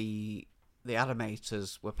that the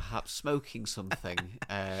animators were perhaps smoking something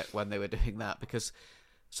when they were doing that, because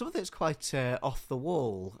some of it's quite off the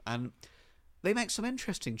wall. And they make some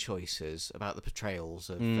interesting choices about the portrayals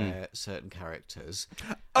of certain characters.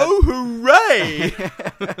 Oh, hooray!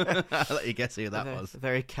 I'll let you guess who that was.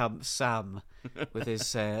 Very Camp Sam with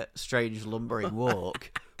his strange lumbering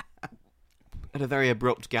walk. And a very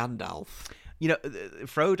abrupt Gandalf. You know,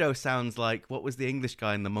 Frodo sounds like, what was the English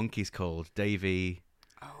guy in the Monkeys called? Davy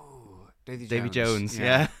Jones,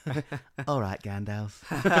 yeah. All right, Gandalf.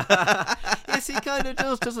 Yes, he kind of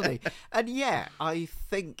does, doesn't he? And yeah, I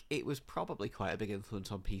think it was probably quite a big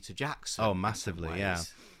influence on Peter Jackson. Oh, massively, yeah.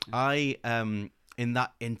 I, in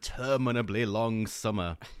that interminably long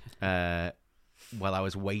summer, while I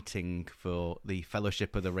was waiting for the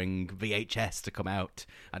Fellowship of the Ring VHS to come out,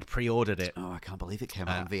 I'd pre-ordered it. Oh, I can't believe it came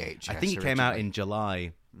out on VHS. I think it came out in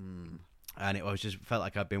July, and it was just felt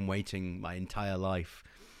like I'd been waiting my entire life.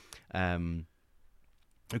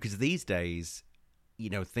 Because these days, you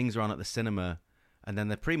know, things are on at the cinema, and then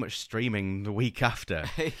they're pretty much streaming the week after.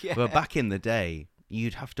 Yeah. But back in the day,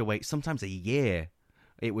 you'd have to wait sometimes a year.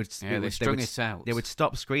 They strung it out. They would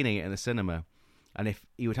stop screening it in the cinema. And if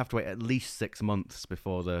you would have to wait at least 6 months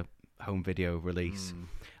before the home video release,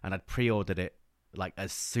 and I'd pre-ordered it like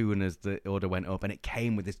as soon as the order went up, and it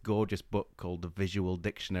came with this gorgeous book called The Visual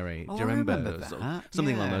Dictionary. Do you remember that?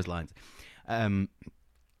 Something along those lines.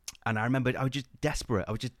 And I remember I was just desperate.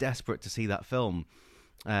 I was just desperate to see that film,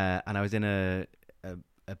 and I was in a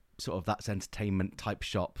sort of That's Entertainment type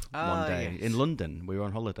shop one day in London. We were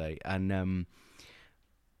on holiday, and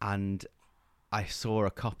I saw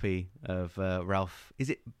a copy of Ralph. Is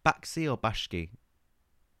it Bakshi or Bashki?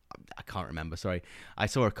 I can't remember. Sorry. I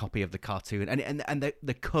saw a copy of the cartoon, and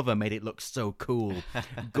the cover made it look so cool,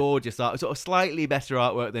 gorgeous art, sort of slightly better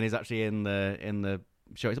artwork than is actually in the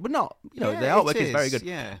show, but not. You know, the artwork is very good.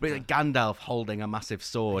 Yeah, but it's like Gandalf holding a massive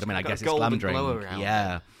sword. I mean, I guess it's glamdring.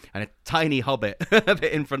 Yeah, and a tiny hobbit a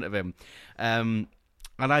bit in front of him.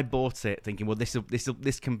 And I bought it thinking, well,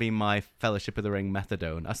 this can be my Fellowship of the Ring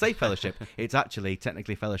methadone. I say Fellowship, it's actually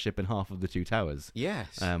technically Fellowship in Half of the Two Towers.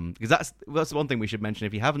 Yes. Because that's one thing we should mention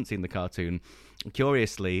if you haven't seen the cartoon.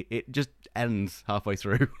 Curiously, it just ends halfway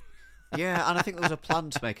through. Yeah, and I think there was a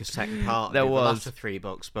plan to make a second part. There was. The latter 3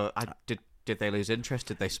 books, but did they lose interest?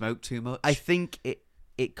 Did they smoke too much? I think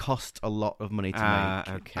it cost a lot of money to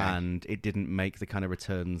make, okay. and it didn't make the kind of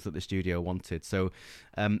returns that the studio wanted. So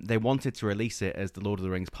they wanted to release it as The Lord of the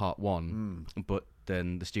Rings Part 1, but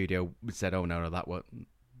then the studio said, oh, no, that won't.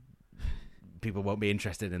 People won't be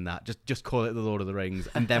interested in that. Just call it The Lord of the Rings,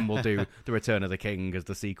 and then we'll do The Return of the King as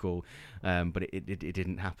the sequel. But it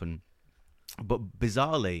didn't happen. But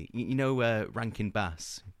bizarrely, you know Rankin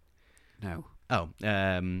Bass? No. Oh,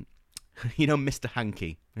 you know Mr.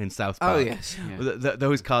 Hanky in South Park? Oh, yes. Yeah.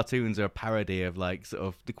 Those cartoons are a parody of like sort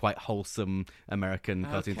of the quite wholesome American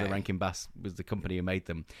cartoons. Okay. Rankin Bass was the company who made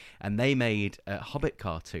them. And they made a Hobbit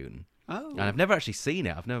cartoon. Oh. And I've never actually seen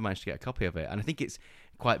it. I've never managed to get a copy of it. And I think it's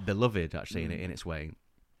quite beloved, actually, in its way.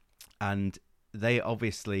 And they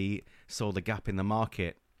obviously saw the gap in the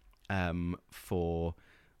market for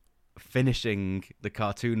finishing the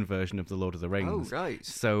cartoon version of The Lord of the Rings. Oh, right.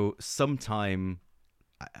 So sometime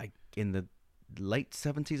in the late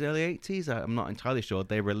 70s, early 80s, I'm not entirely sure,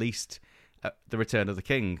 they released The Return of the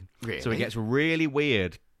King. Really? So it gets really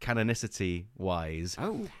weird canonicity-wise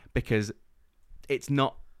because it's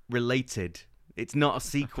not related. It's not a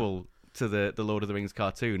sequel to the Lord of the Rings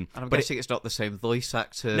cartoon. And I'm guessing it's not the same voice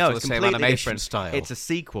actor, no, or it's the same completely animation different. style. It's a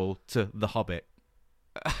sequel to The Hobbit.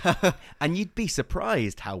 And you'd be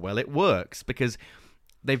surprised how well it works, because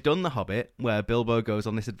they've done The Hobbit, where Bilbo goes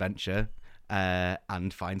on this adventure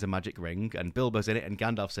and finds a magic ring, and Bilbo's in it and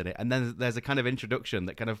Gandalf's in it, and then there's a kind of introduction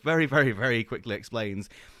that kind of very, very, very quickly explains.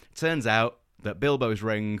 Turns out that Bilbo's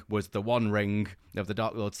ring was the one ring of the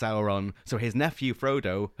Dark Lord Sauron, so his nephew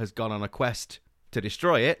Frodo has gone on a quest to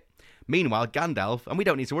destroy it. Meanwhile, Gandalf, and we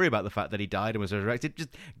don't need to worry about the fact that he died and was resurrected, just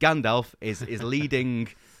Gandalf is leading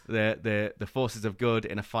the forces of good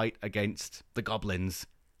in a fight against the goblins.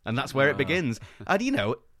 And that's where it begins. And, you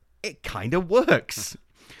know, it kind of works.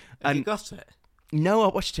 Have you got it? No, I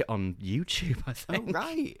watched it on YouTube, I think. Oh,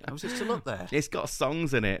 right. I was still up there. It's got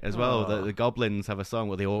songs in it as well. The goblins have a song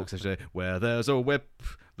where the orcs say, where there's a whip,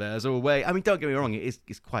 there's a way. I mean, don't get me wrong,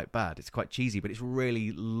 it's quite bad. It's quite cheesy, but it's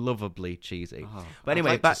really lovably cheesy. But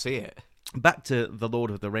anyway, I'd like to see it. Back to the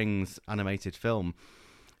Lord of the Rings animated film.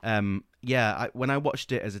 When I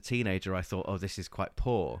watched it as a teenager, I thought, oh, this is quite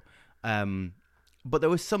poor. But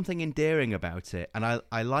there was something endearing about it, and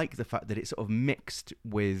I like the fact that it sort of mixed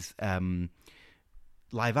with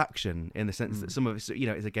live action, in the sense that some of it, you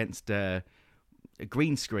know, is against a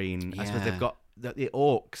green screen. I suppose they've got the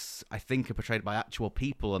orcs, I think, are portrayed by actual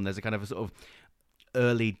people, and there's a kind of a sort of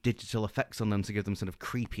early digital effects on them to give them sort of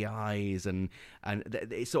creepy eyes, and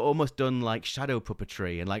it's almost done like shadow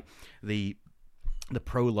puppetry, and like the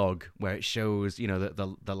prologue where it shows, you know,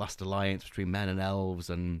 the last alliance between men and elves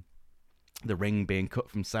and the ring being cut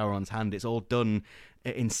from Sauron's hand. It's all done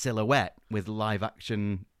in silhouette with live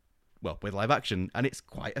action, and it's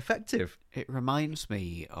quite effective. It reminds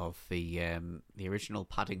me of the original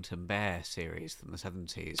Paddington Bear series from the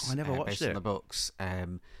 70s. I never watched based it. on the books.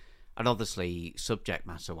 And obviously, subject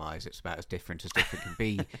matter-wise, it's about as different can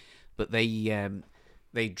be. But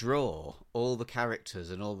they draw all the characters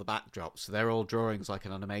and all the backdrops. So they're all drawings like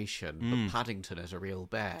an animation, but Paddington is a real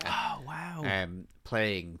bear. Oh, wow.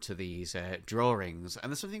 Playing to these drawings.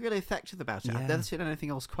 And there's something really effective about it. Yeah. I've never seen anything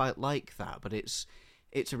else quite like that, but it's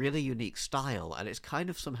a really unique style, and it's kind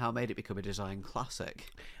of somehow made it become a design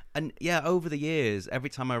classic. And yeah, over the years, every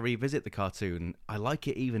time I revisit the cartoon, I like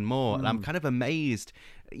it even more. And I'm kind of amazed,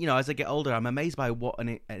 you know, as I get older, I'm amazed by what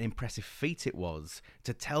an impressive feat it was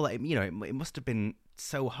to tell it, you know, it must have been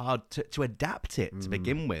so hard to adapt it to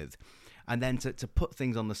begin with. And then to put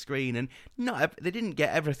things on the screen. And they didn't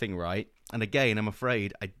get everything right. And again, I'm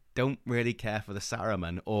afraid I don't really care for the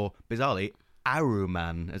Saruman, or bizarrely,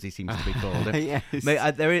 Aruman, as he seems to be called. Yes.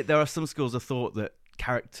 There are some schools of thought that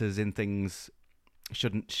characters in things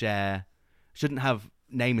shouldn't have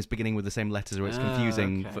names beginning with the same letters, or it's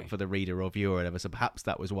confusing for the reader or viewer or whatever. So perhaps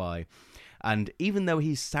that was why. And even though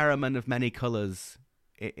he's Saruman of many colours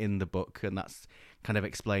in the book, and that's kind of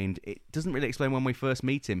explained, it doesn't really explain when we first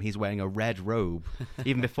meet him. He's wearing a red robe,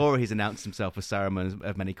 even before he's announced himself as Saruman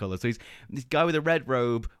of many colours. So he's this guy with a red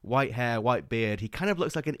robe, white hair, white beard. He kind of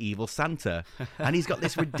looks like an evil Santa, and he's got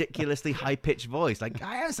this ridiculously high-pitched voice, like,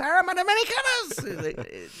 I am Saruman of many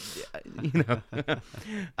colours. You know,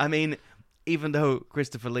 I mean, even though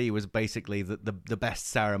Christopher Lee was basically the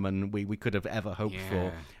best Saruman we could have ever hoped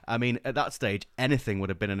for, I mean, at that stage, anything would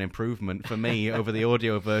have been an improvement for me over the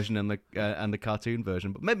audio version and the cartoon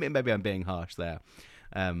version. But maybe I'm being harsh there.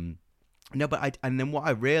 No, but and then what I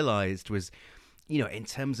realised was, you know, in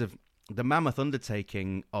terms of the mammoth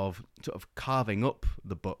undertaking of sort of carving up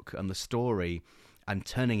the book and the story and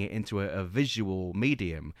turning it into a visual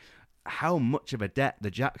medium, how much of a debt the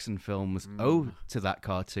Jackson films owe to that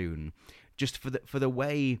cartoon. Just for the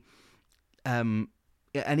way, and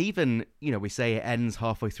even, you know, we say it ends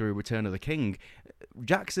halfway through Return of the King.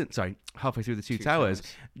 Halfway through the Two Towers.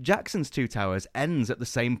 Jackson's Two Towers ends at the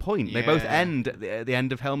same point. Yeah. They both end at the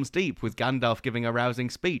end of Helm's Deep, with Gandalf giving a rousing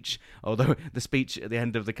speech. Although the speech at the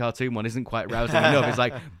end of the cartoon one isn't quite rousing enough. It's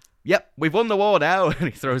like, yep, we've won the war now. And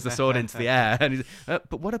he throws the sword into the air. And he's,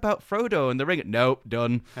 but what about Frodo and the ring? Nope,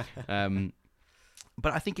 done.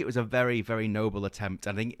 But I think it was a very, very noble attempt.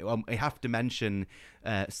 I think I have to mention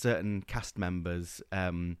certain cast members.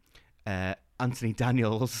 Anthony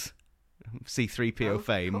Daniels, C-3PO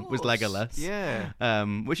fame, was Legolas. Yeah.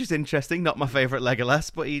 Which is interesting. Not my favourite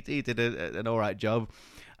Legolas, but he did an all right job.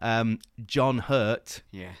 John Hurt,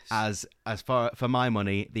 yes, as far for my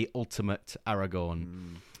money, the ultimate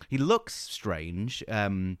Aragorn. He looks strange.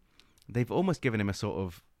 They've almost given him a sort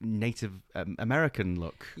of Native American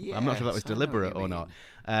look. Yes, I'm not sure that was deliberate or not.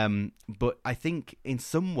 But I think in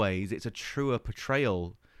some ways it's a truer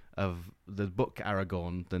portrayal of the book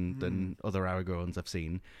Aragorn than other Aragorns I've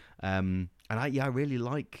seen. And I really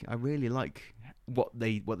like what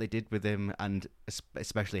they did with him, and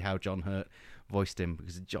especially how John Hurt voiced him,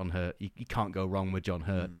 because John Hurt, you can't go wrong with John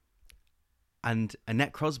Hurt. And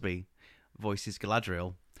Annette Crosby voices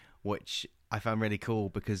Galadriel, which I found really cool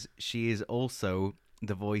because she is also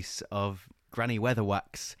the voice of Granny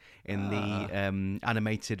Weatherwax in the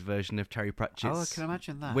animated version of Terry Pratchett's I can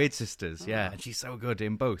imagine that. Weird Sisters. Yeah, and she's so good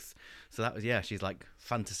in both. So that was, she's like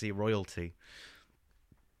fantasy royalty.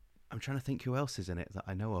 I'm trying to think who else is in it that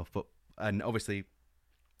I know of, and obviously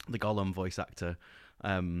the Gollum voice actor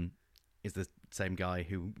is the same guy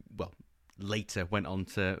who, later went on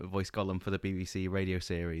to voice Gollum for the BBC radio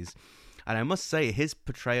series. And I must say, his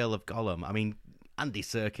portrayal of Gollum, I mean, Andy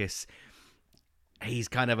Serkis, he's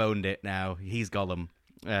kind of owned it now. He's Gollum.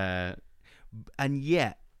 And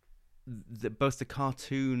yet, both the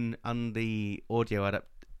cartoon and the audio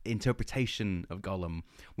interpretation of Gollum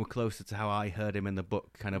were closer to how I heard him in the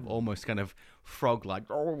book, almost frog-like,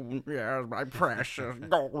 oh, yeah, my precious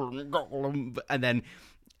Gollum. And then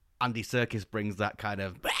Andy Serkis brings that kind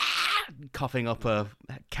of coughing up a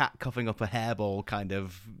hairball kind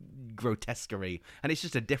of grotesquerie, and it's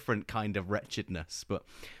just a different kind of wretchedness. But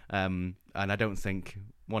and I don't think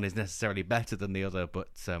one is necessarily better than the other, but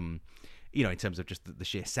in terms of just the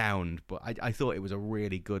sheer sound. But I thought it was a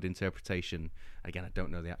really good interpretation. Again, I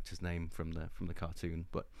don't know the actor's name from the cartoon,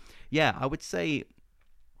 but yeah, I would say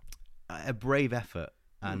a brave effort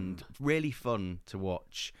and really fun to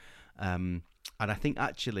watch. And I think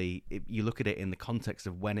actually, if you look at it in the context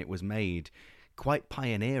of when it was made, quite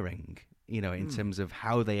pioneering, in terms of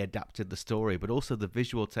how they adapted the story, but also the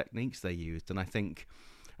visual techniques they used. And I think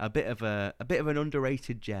a bit of an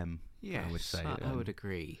underrated gem. Yes, I would say. I would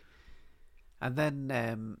agree. And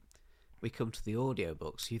then we come to the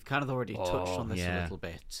audiobooks. You've kind of already touched on this a little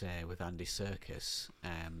bit with Andy Serkis.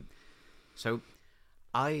 So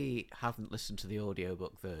I haven't listened to the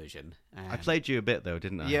audiobook version. I played you a bit though,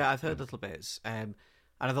 didn't I? Yeah, I've heard little bits. And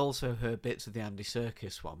I've also heard bits of the Andy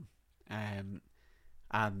Serkis one. And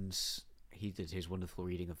he did his wonderful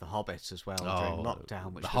reading of The Hobbit as well during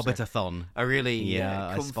lockdown, which the was Hobbitathon. A really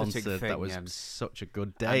I comforting sponsored. thing. That was such a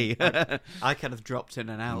good day. I kind of dropped in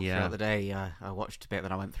and out throughout the day. I watched a bit,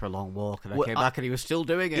 then I went for a long walk, and I came back, and he was still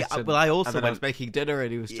doing it. Yeah, and, well, I I was making dinner,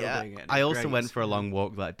 and he was still doing it. I also went for a long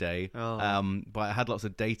walk that day, but I had lots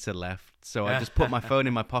of data left, so I just put my phone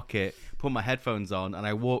in my pocket, put my headphones on, and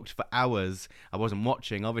I walked for hours. I wasn't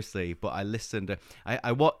watching, obviously, but I listened.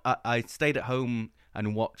 I stayed at home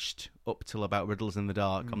and watched up till about Riddles in the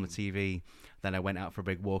Dark on the TV. Then I went out for a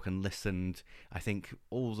big walk and listened, I think,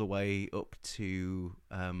 all the way up to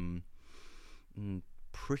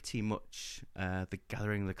pretty much the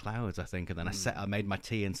Gathering of the Clouds, I think. And then I made my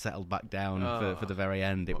tea and settled back down for the very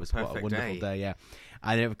end. It was what a wonderful day, yeah.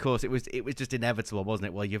 And of course, it was just inevitable, wasn't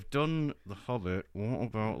it? Well, you've done The Hobbit. What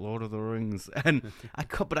about Lord of the Rings? And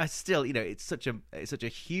but I still, it's such a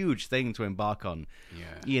huge thing to embark on.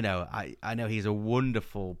 Yeah. I know he's a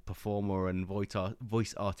wonderful performer and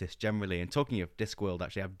voice artist generally. And talking of Discworld,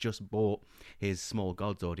 actually, I've just bought his Small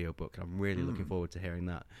Gods audiobook. I'm really looking forward to hearing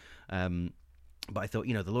that. But I thought,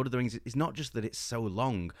 The Lord of the Rings is not just that it's so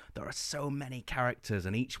long. There are so many characters,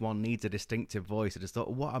 and each one needs a distinctive voice. I just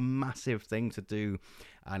thought, what a massive thing to do.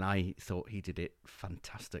 And I thought he did it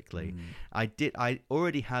fantastically. I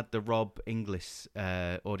already had the Rob Inglis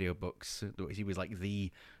audiobooks. He was like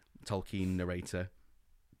the Tolkien narrator.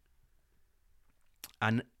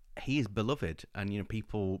 And he is beloved. And,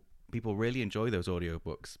 people really enjoy those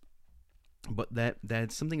audiobooks. But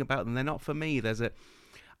there's something about them. They're not for me.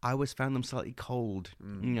 I always found them slightly cold.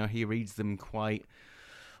 He reads them quite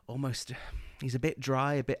almost. He's a bit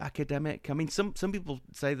dry, a bit academic. I mean, some people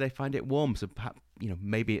say they find it warm, so perhaps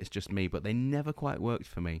maybe it's just me, but they never quite worked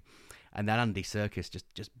for me. And then Andy Serkis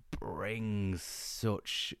just brings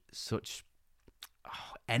such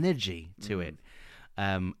energy to it.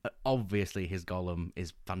 Obviously, his Gollum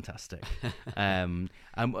is fantastic. And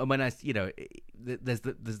when there's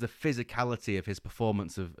the physicality of his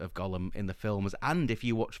performance of Gollum in the films, and if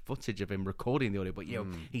you watch footage of him recording the audio, but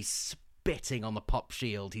he's spitting on the pop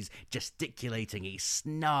shield, he's gesticulating, he's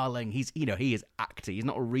snarling, he is acting. He's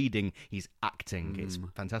not reading, he's acting. It's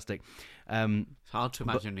fantastic. It's hard to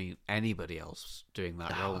imagine anybody else doing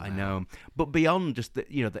that role. I know, but beyond just the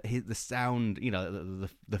sound,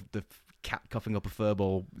 the cat coughing up a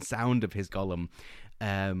furball sound of his Gollum,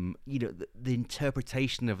 the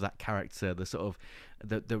interpretation of that character, the sort of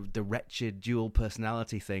the wretched dual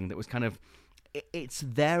personality thing that was kind of, it's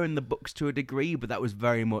there in the books to a degree, but that was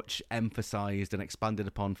very much emphasized and expanded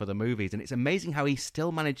upon for the movies. And it's amazing how he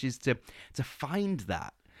still manages to find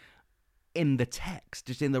that in the text,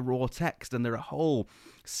 just in the raw text. And there are whole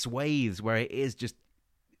swathes where it is just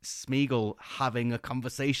Smeagol having a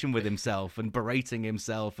conversation with himself and berating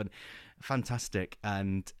himself, and fantastic.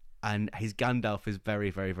 And his Gandalf is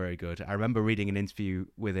very, very, very good. I remember reading an interview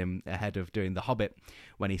with him ahead of doing The Hobbit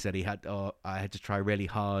when he said I had to try really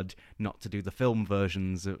hard not to do the film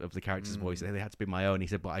versions of the character's voice. They had to be my own. He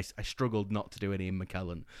said, but I struggled not to do any Ian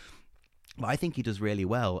McKellen. But I think he does really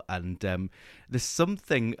well, and there's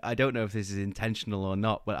something, I don't know if this is intentional or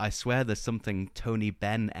not, but I swear there's something Tony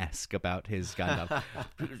Benn-esque about his Gandalf.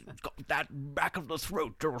 He's got that back of the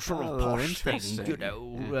throat sort of posh thing,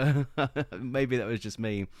 Maybe that was just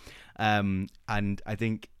me. And I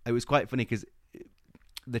think it was quite funny because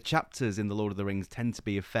the chapters in The Lord of the Rings tend to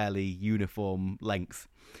be a fairly uniform length.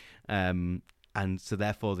 And so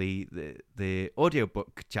therefore the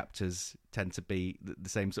audiobook chapters tend to be the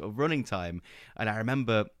same sort of running time. And I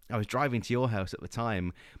remember I was driving to your house at the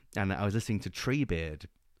time, and I was listening to Treebeard,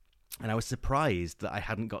 and I was surprised that I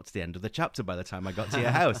hadn't got to the end of the chapter by the time I got to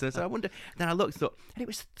your house. And so I wonder. Then I looked, thought, and it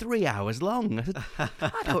was 3 hours long. I said,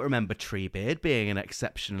 I don't remember Treebeard being an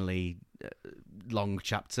exceptionally long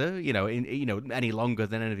chapter, any longer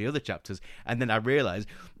than any of the other chapters. And then I realised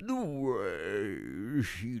the way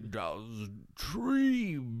he does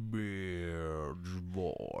Treebeard's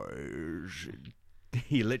voice.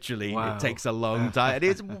 He literally, it takes a long time. And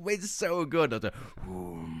it's so good. I was like,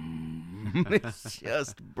 It's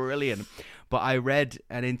just brilliant. But I read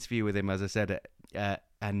an interview with him, as I said,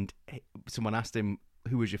 and someone asked him,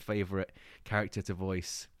 who was your favourite character to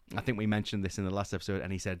voice? I think we mentioned this in the last episode,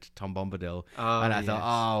 and he said Tom Bombadil. And I thought,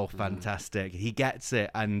 oh, fantastic. He gets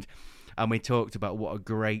it. And we talked about what a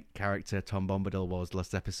great character Tom Bombadil was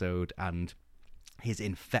last episode, and his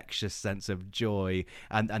infectious sense of joy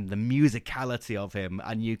and the musicality of him.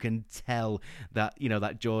 And you can tell that,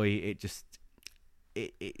 that joy,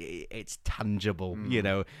 it's tangible,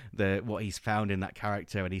 what he's found in that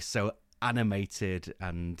character, and he's so animated.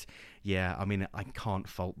 And yeah, I mean, I can't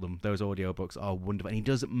fault them. Those audiobooks are wonderful, and he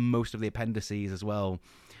does most of the appendices as well,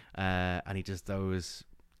 and he does those,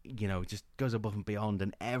 just goes above and beyond,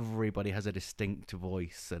 and everybody has a distinct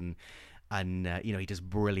voice, and he does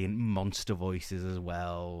brilliant monster voices as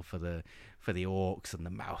well for the orcs and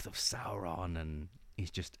the mouth of Sauron, and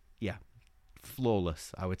he's just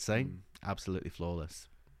flawless, I would say. Absolutely flawless.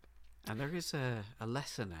 And there is a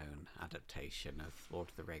lesser-known adaptation of Lord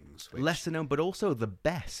of the Rings. Which, lesser-known, but also the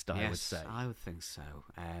best, I would say. Yes, I would think so.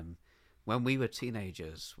 When we were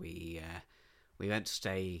teenagers, we went to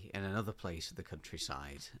stay in another place in the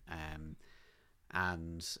countryside, and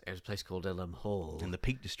it was a place called Ilham Hall. In the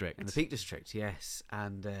Peak District. In the Peak District, yes.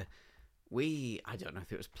 And I don't know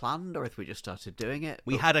if it was planned or if we just started doing it.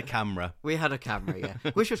 We had a camera. We had a camera,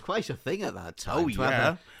 yeah. Which was quite a thing at that time. Oh,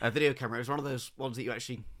 yeah. A video camera. It was one of those ones that you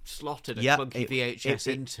actually slotted a clunky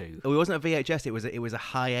VHS into. It wasn't a VHS, it was a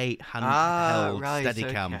high 8 handheld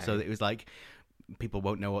Steadicam. Okay. So it was like, people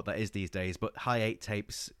won't know what that is these days, but high 8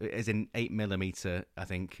 tapes, as in 8mm, I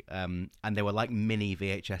think, and they were like mini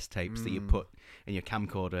VHS tapes that you put in your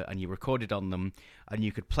camcorder, and you recorded on them, and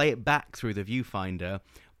you could play it back through the viewfinder.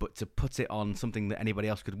 But to put it on something that anybody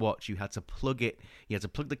else could watch, you had to plug the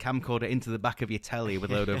camcorder into the back of your telly with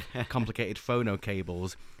a load of complicated phono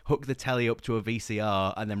cables, hook the telly up to a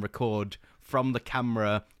VCR, and then record from the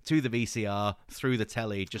camera to the VCR through the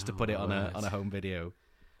telly just to put it on a home video.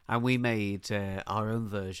 And we made our own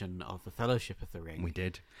version of The Fellowship of the Ring. We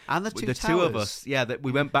did. And the Towers. Two of us,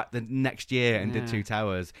 we went back the next year and did Two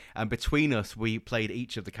Towers. And between us, we played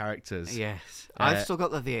each of the characters. Yes. I've still got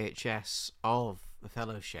the VHS of The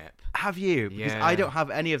Fellowship. Have you? Because I don't have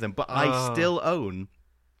any of them, but I still own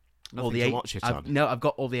all the 8. Watch it on. No, I've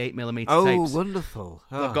got all the 8mm tapes. Oh, wonderful!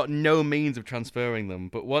 I've got no means of transferring them,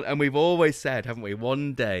 and we've always said, haven't we?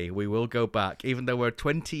 One day we will go back, even though we're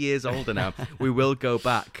 20 years older now. We will go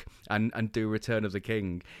back and do Return of the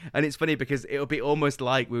King. And it's funny because it'll be almost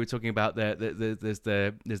like we were talking about there's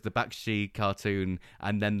the Bakshi cartoon,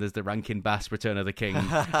 and then there's the Rankin Bass Return of the King,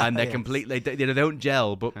 and they're completely they don't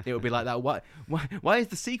gel, but it'll be like that. Why is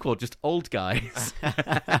the sequel just old guys?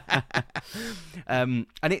 And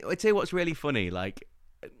I'd say what's really funny, like,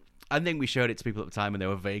 I think we showed it to people at the time and they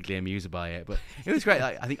were vaguely amused by it, but it was great.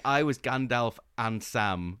 Like, I think I was Gandalf and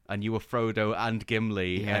Sam, and you were Frodo and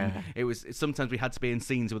Gimli, and it was sometimes we had to be in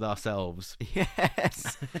scenes with ourselves.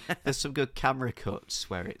 Yes, there's some good camera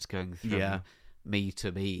cuts where it's going from me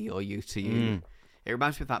to me or you to you. It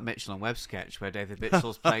reminds me of that Mitchell and Webb sketch where David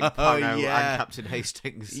Mitchell's playing Pono and Captain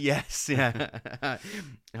Hastings. Yes, yeah.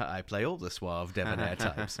 I play all the suave debonair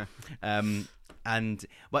types. But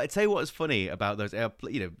I'd say what's funny about those,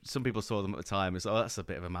 some people saw them at the time as, that's a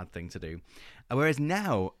bit of a mad thing to do. Whereas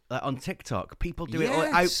now, on TikTok, people do it.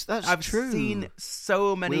 I've seen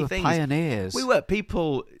so many things. Pioneers. We were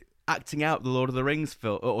people acting out the Lord of the Rings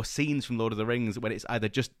film or scenes from Lord of the Rings when it's either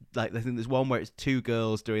just like, I think there's one where it's two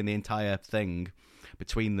girls doing the entire thing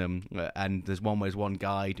between them, and there's one where there's one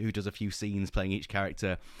guy who does a few scenes playing each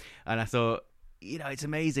character. And I thought, it's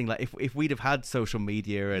amazing. Like if we'd have had social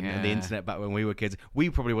media and the internet back when we were kids, we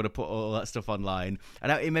probably would have put all that stuff online.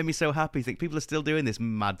 And it made me so happy. Think people are still doing this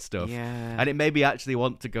mad stuff. Yeah. And it made me actually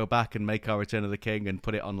want to go back and make our Return of the King and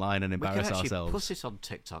put it online and embarrass ourselves. Put it on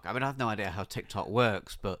TikTok. I mean, I have no idea how TikTok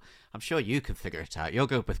works, but I'm sure you can figure it out. You're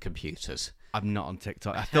good with computers. I'm not on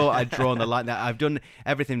TikTok. I thought I'd drawn the line. I've done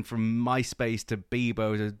everything from MySpace to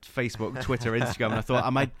Bebo to Facebook, Twitter, Instagram, and I thought,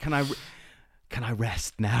 can I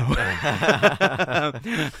rest now?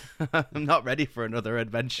 I'm not ready for another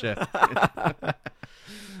adventure.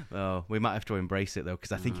 Oh, we might have to embrace it though,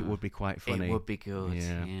 because I think it would be quite funny. It would be good.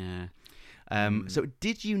 Yeah. So,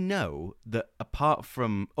 did you know that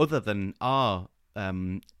other than our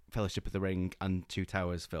Fellowship of the Ring and Two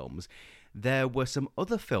Towers films, there were some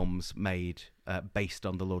other films made based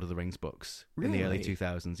on the Lord of the Rings books in the early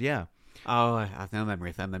 2000s? Yeah. Oh, I have no memory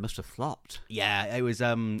of them. They must have flopped. Yeah, it was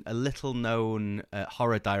a little-known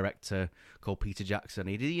horror director called Peter Jackson.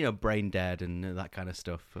 He did, Brain Dead and that kind of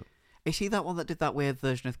stuff. Is he that one that did that weird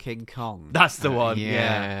version of King Kong? That's the one.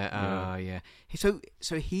 Yeah. So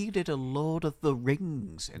he did a Lord of the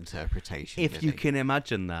Rings interpretation. If you can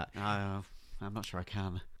imagine that. I'm not sure I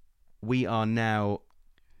can. We are now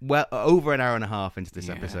over an hour and a half into this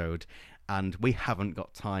episode, and we haven't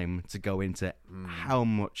got time to go into how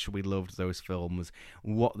much we loved those films,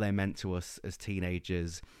 what they meant to us as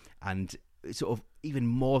teenagers, and sort of even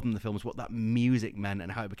more than the films, what that music meant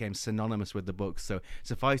and how it became synonymous with the books. So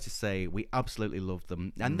suffice to say, we absolutely loved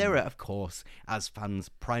them. And there are, of course, as fans,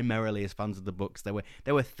 primarily as fans of the books, there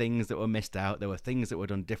were things that were missed out, there were things that were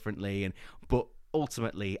done differently, but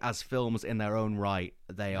ultimately, as films in their own right,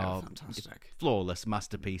 they are fantastic, flawless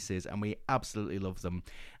masterpieces, and we absolutely love them.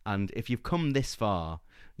 And if you've come this far,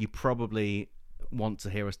 you probably want to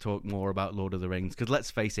hear us talk more about Lord of the Rings, because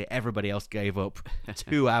let's face it, everybody else gave up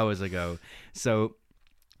 2 hours ago. So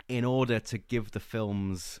in order to give the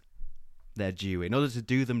films their due, in order to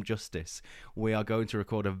do them justice, we are going to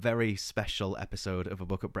record a very special episode of A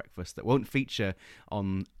Book at Breakfast that won't feature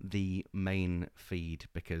on the main feed,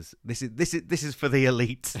 because this is for the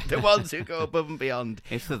elite, the ones who go above and beyond.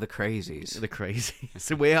 It's for the crazies.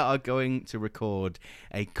 So we are going to record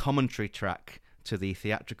a commentary track to the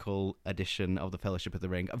theatrical edition of The Fellowship of the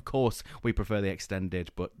Ring. Of course, we prefer the extended,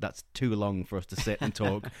 but that's too long for us to sit and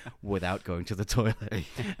talk without going to the toilet.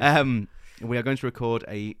 We are going to record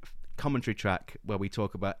a commentary track where we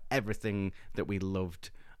talk about everything that we loved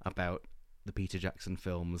about the Peter Jackson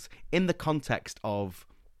films in the context of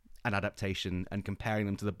an adaptation, and comparing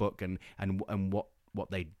them to the book, and what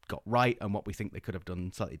they got right and what we think they could have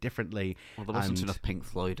done slightly differently. Well, there wasn't enough Pink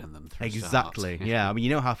Floyd in them. Exactly. Yeah. I mean, you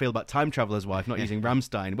know how I feel about Time Traveler's Wife not using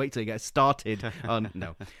Rammstein. Wait till you get started on...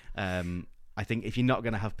 No. I think if you're not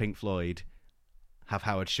going to have Pink Floyd, have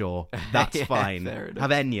Howard Shaw. That's fine.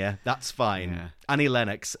 Have Enya. That's fine. Yeah. Annie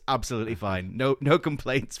Lennox. Absolutely fine. No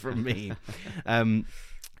complaints from me.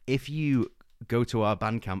 If you go to our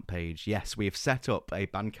Bandcamp page, yes, we have set up a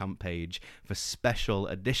Bandcamp page for special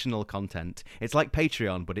additional content. It's like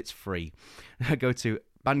Patreon, but it's free. Go to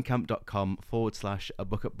bandcamp.com/A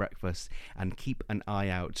Book at Breakfast and keep an eye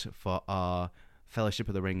out for our Fellowship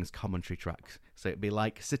of the Rings commentary tracks. So it'd be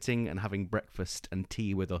like sitting and having breakfast and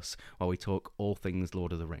tea with us while we talk all things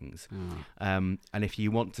Lord of the Rings. And if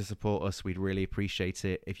you want to support us, we'd really appreciate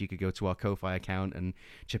it if you could go to our Ko-Fi account and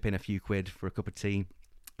chip in a few quid for a cup of tea.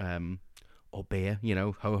 Or beer,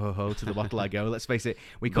 ho, ho, ho, to the bottle I go. Let's face it,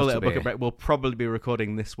 we call it a book of breakfast. We'll probably be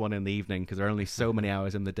recording this one in the evening because there are only so many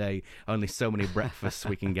hours in the day, only so many breakfasts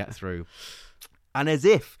we can get through. And as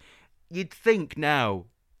if you'd think now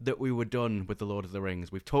that we were done with The Lord of the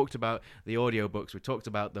Rings. We've talked about the audiobooks, we've talked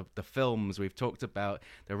about the films, we've talked about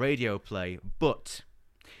the radio play, but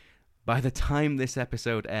by the time this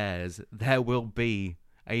episode airs, there will be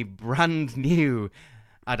a brand new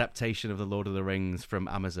adaptation of The Lord of the Rings from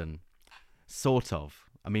Amazon. Sort of.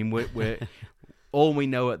 I mean, we're all we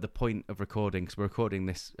know at the point of recording, because we're recording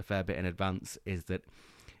this a fair bit in advance, is that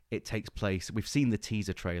it takes place... We've seen the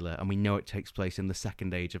teaser trailer, and we know it takes place in the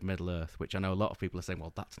Second Age of Middle-earth, which I know a lot of people are saying,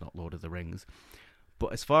 well, that's not Lord of the Rings.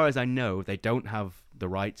 But as far as I know, they don't have the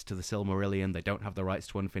rights to the Silmarillion, they don't have the rights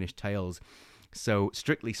to Unfinished Tales. So,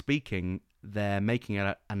 strictly speaking, they're making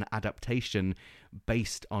an adaptation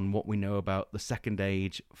based on what we know about the Second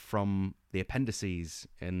Age from the appendices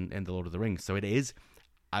in The Lord of the Rings. So it is,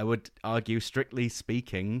 I would argue, strictly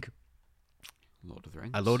speaking,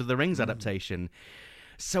 a Lord of the Rings adaptation.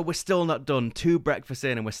 So we're still not done. 2 breakfasts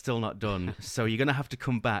in and we're still not done. So you're going to have to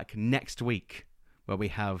come back next week where we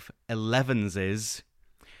have 11s,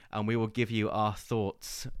 and we will give you our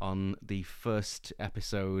thoughts on the first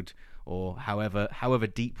episode, or however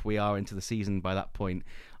deep we are into the season by that point,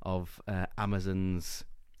 of Amazon's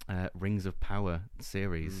Rings of Power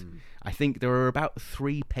series. I think there are about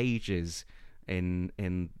 3 pages in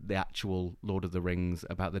the actual Lord of the Rings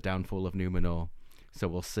about the downfall of Numenor. So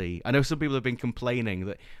we'll see. I know some people have been complaining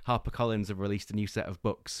that HarperCollins have released a new set of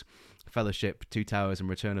books, Fellowship, Two Towers, and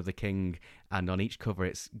Return of the King, and on each cover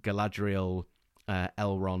it's Galadriel,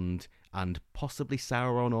 Elrond, and possibly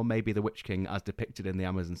Sauron, or maybe the Witch King, as depicted in the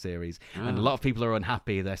Amazon series. And a lot of people are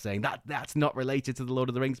unhappy. They're saying that's not related to the Lord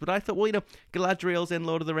of the Rings. But I thought, well, Galadriel's in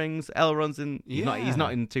Lord of the Rings, Elrond's in... He's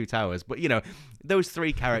not in Two Towers, but those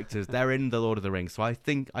 3 characters, they're in the Lord of the Rings. So I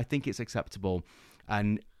think it's acceptable,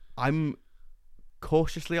 and I'm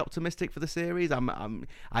cautiously optimistic for the series. I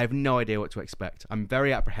have no idea what to expect. I'm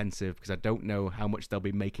very apprehensive because I don't know how much they'll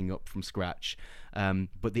be making up from scratch.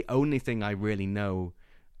 But the only thing I really know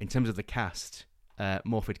in terms of the cast,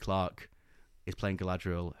 Morfydd Clark is playing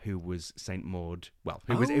Galadriel, who was Saint Maud. Well,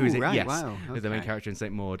 who was the main character in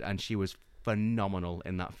Saint Maud, and she was phenomenal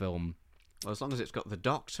in that film. Well, as long as it's got the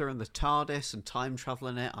Doctor and the TARDIS and time travel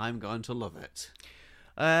in it, I'm going to love it.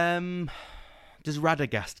 Does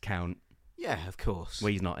Radagast count? Yeah, of course.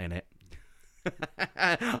 Well, he's not in it.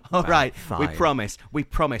 All right, fine. we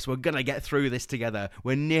promise we're gonna get through this together.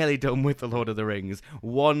 We're nearly done with the Lord of the Rings.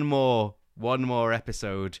 One more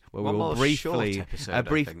episode where we will briefly a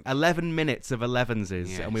brief 11 minutes of 11s,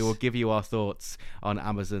 yes. and we will give you our thoughts on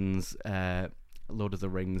Amazon's Lord of the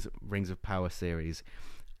Rings of Power series.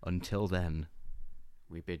 Until then,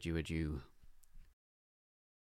 we bid you adieu.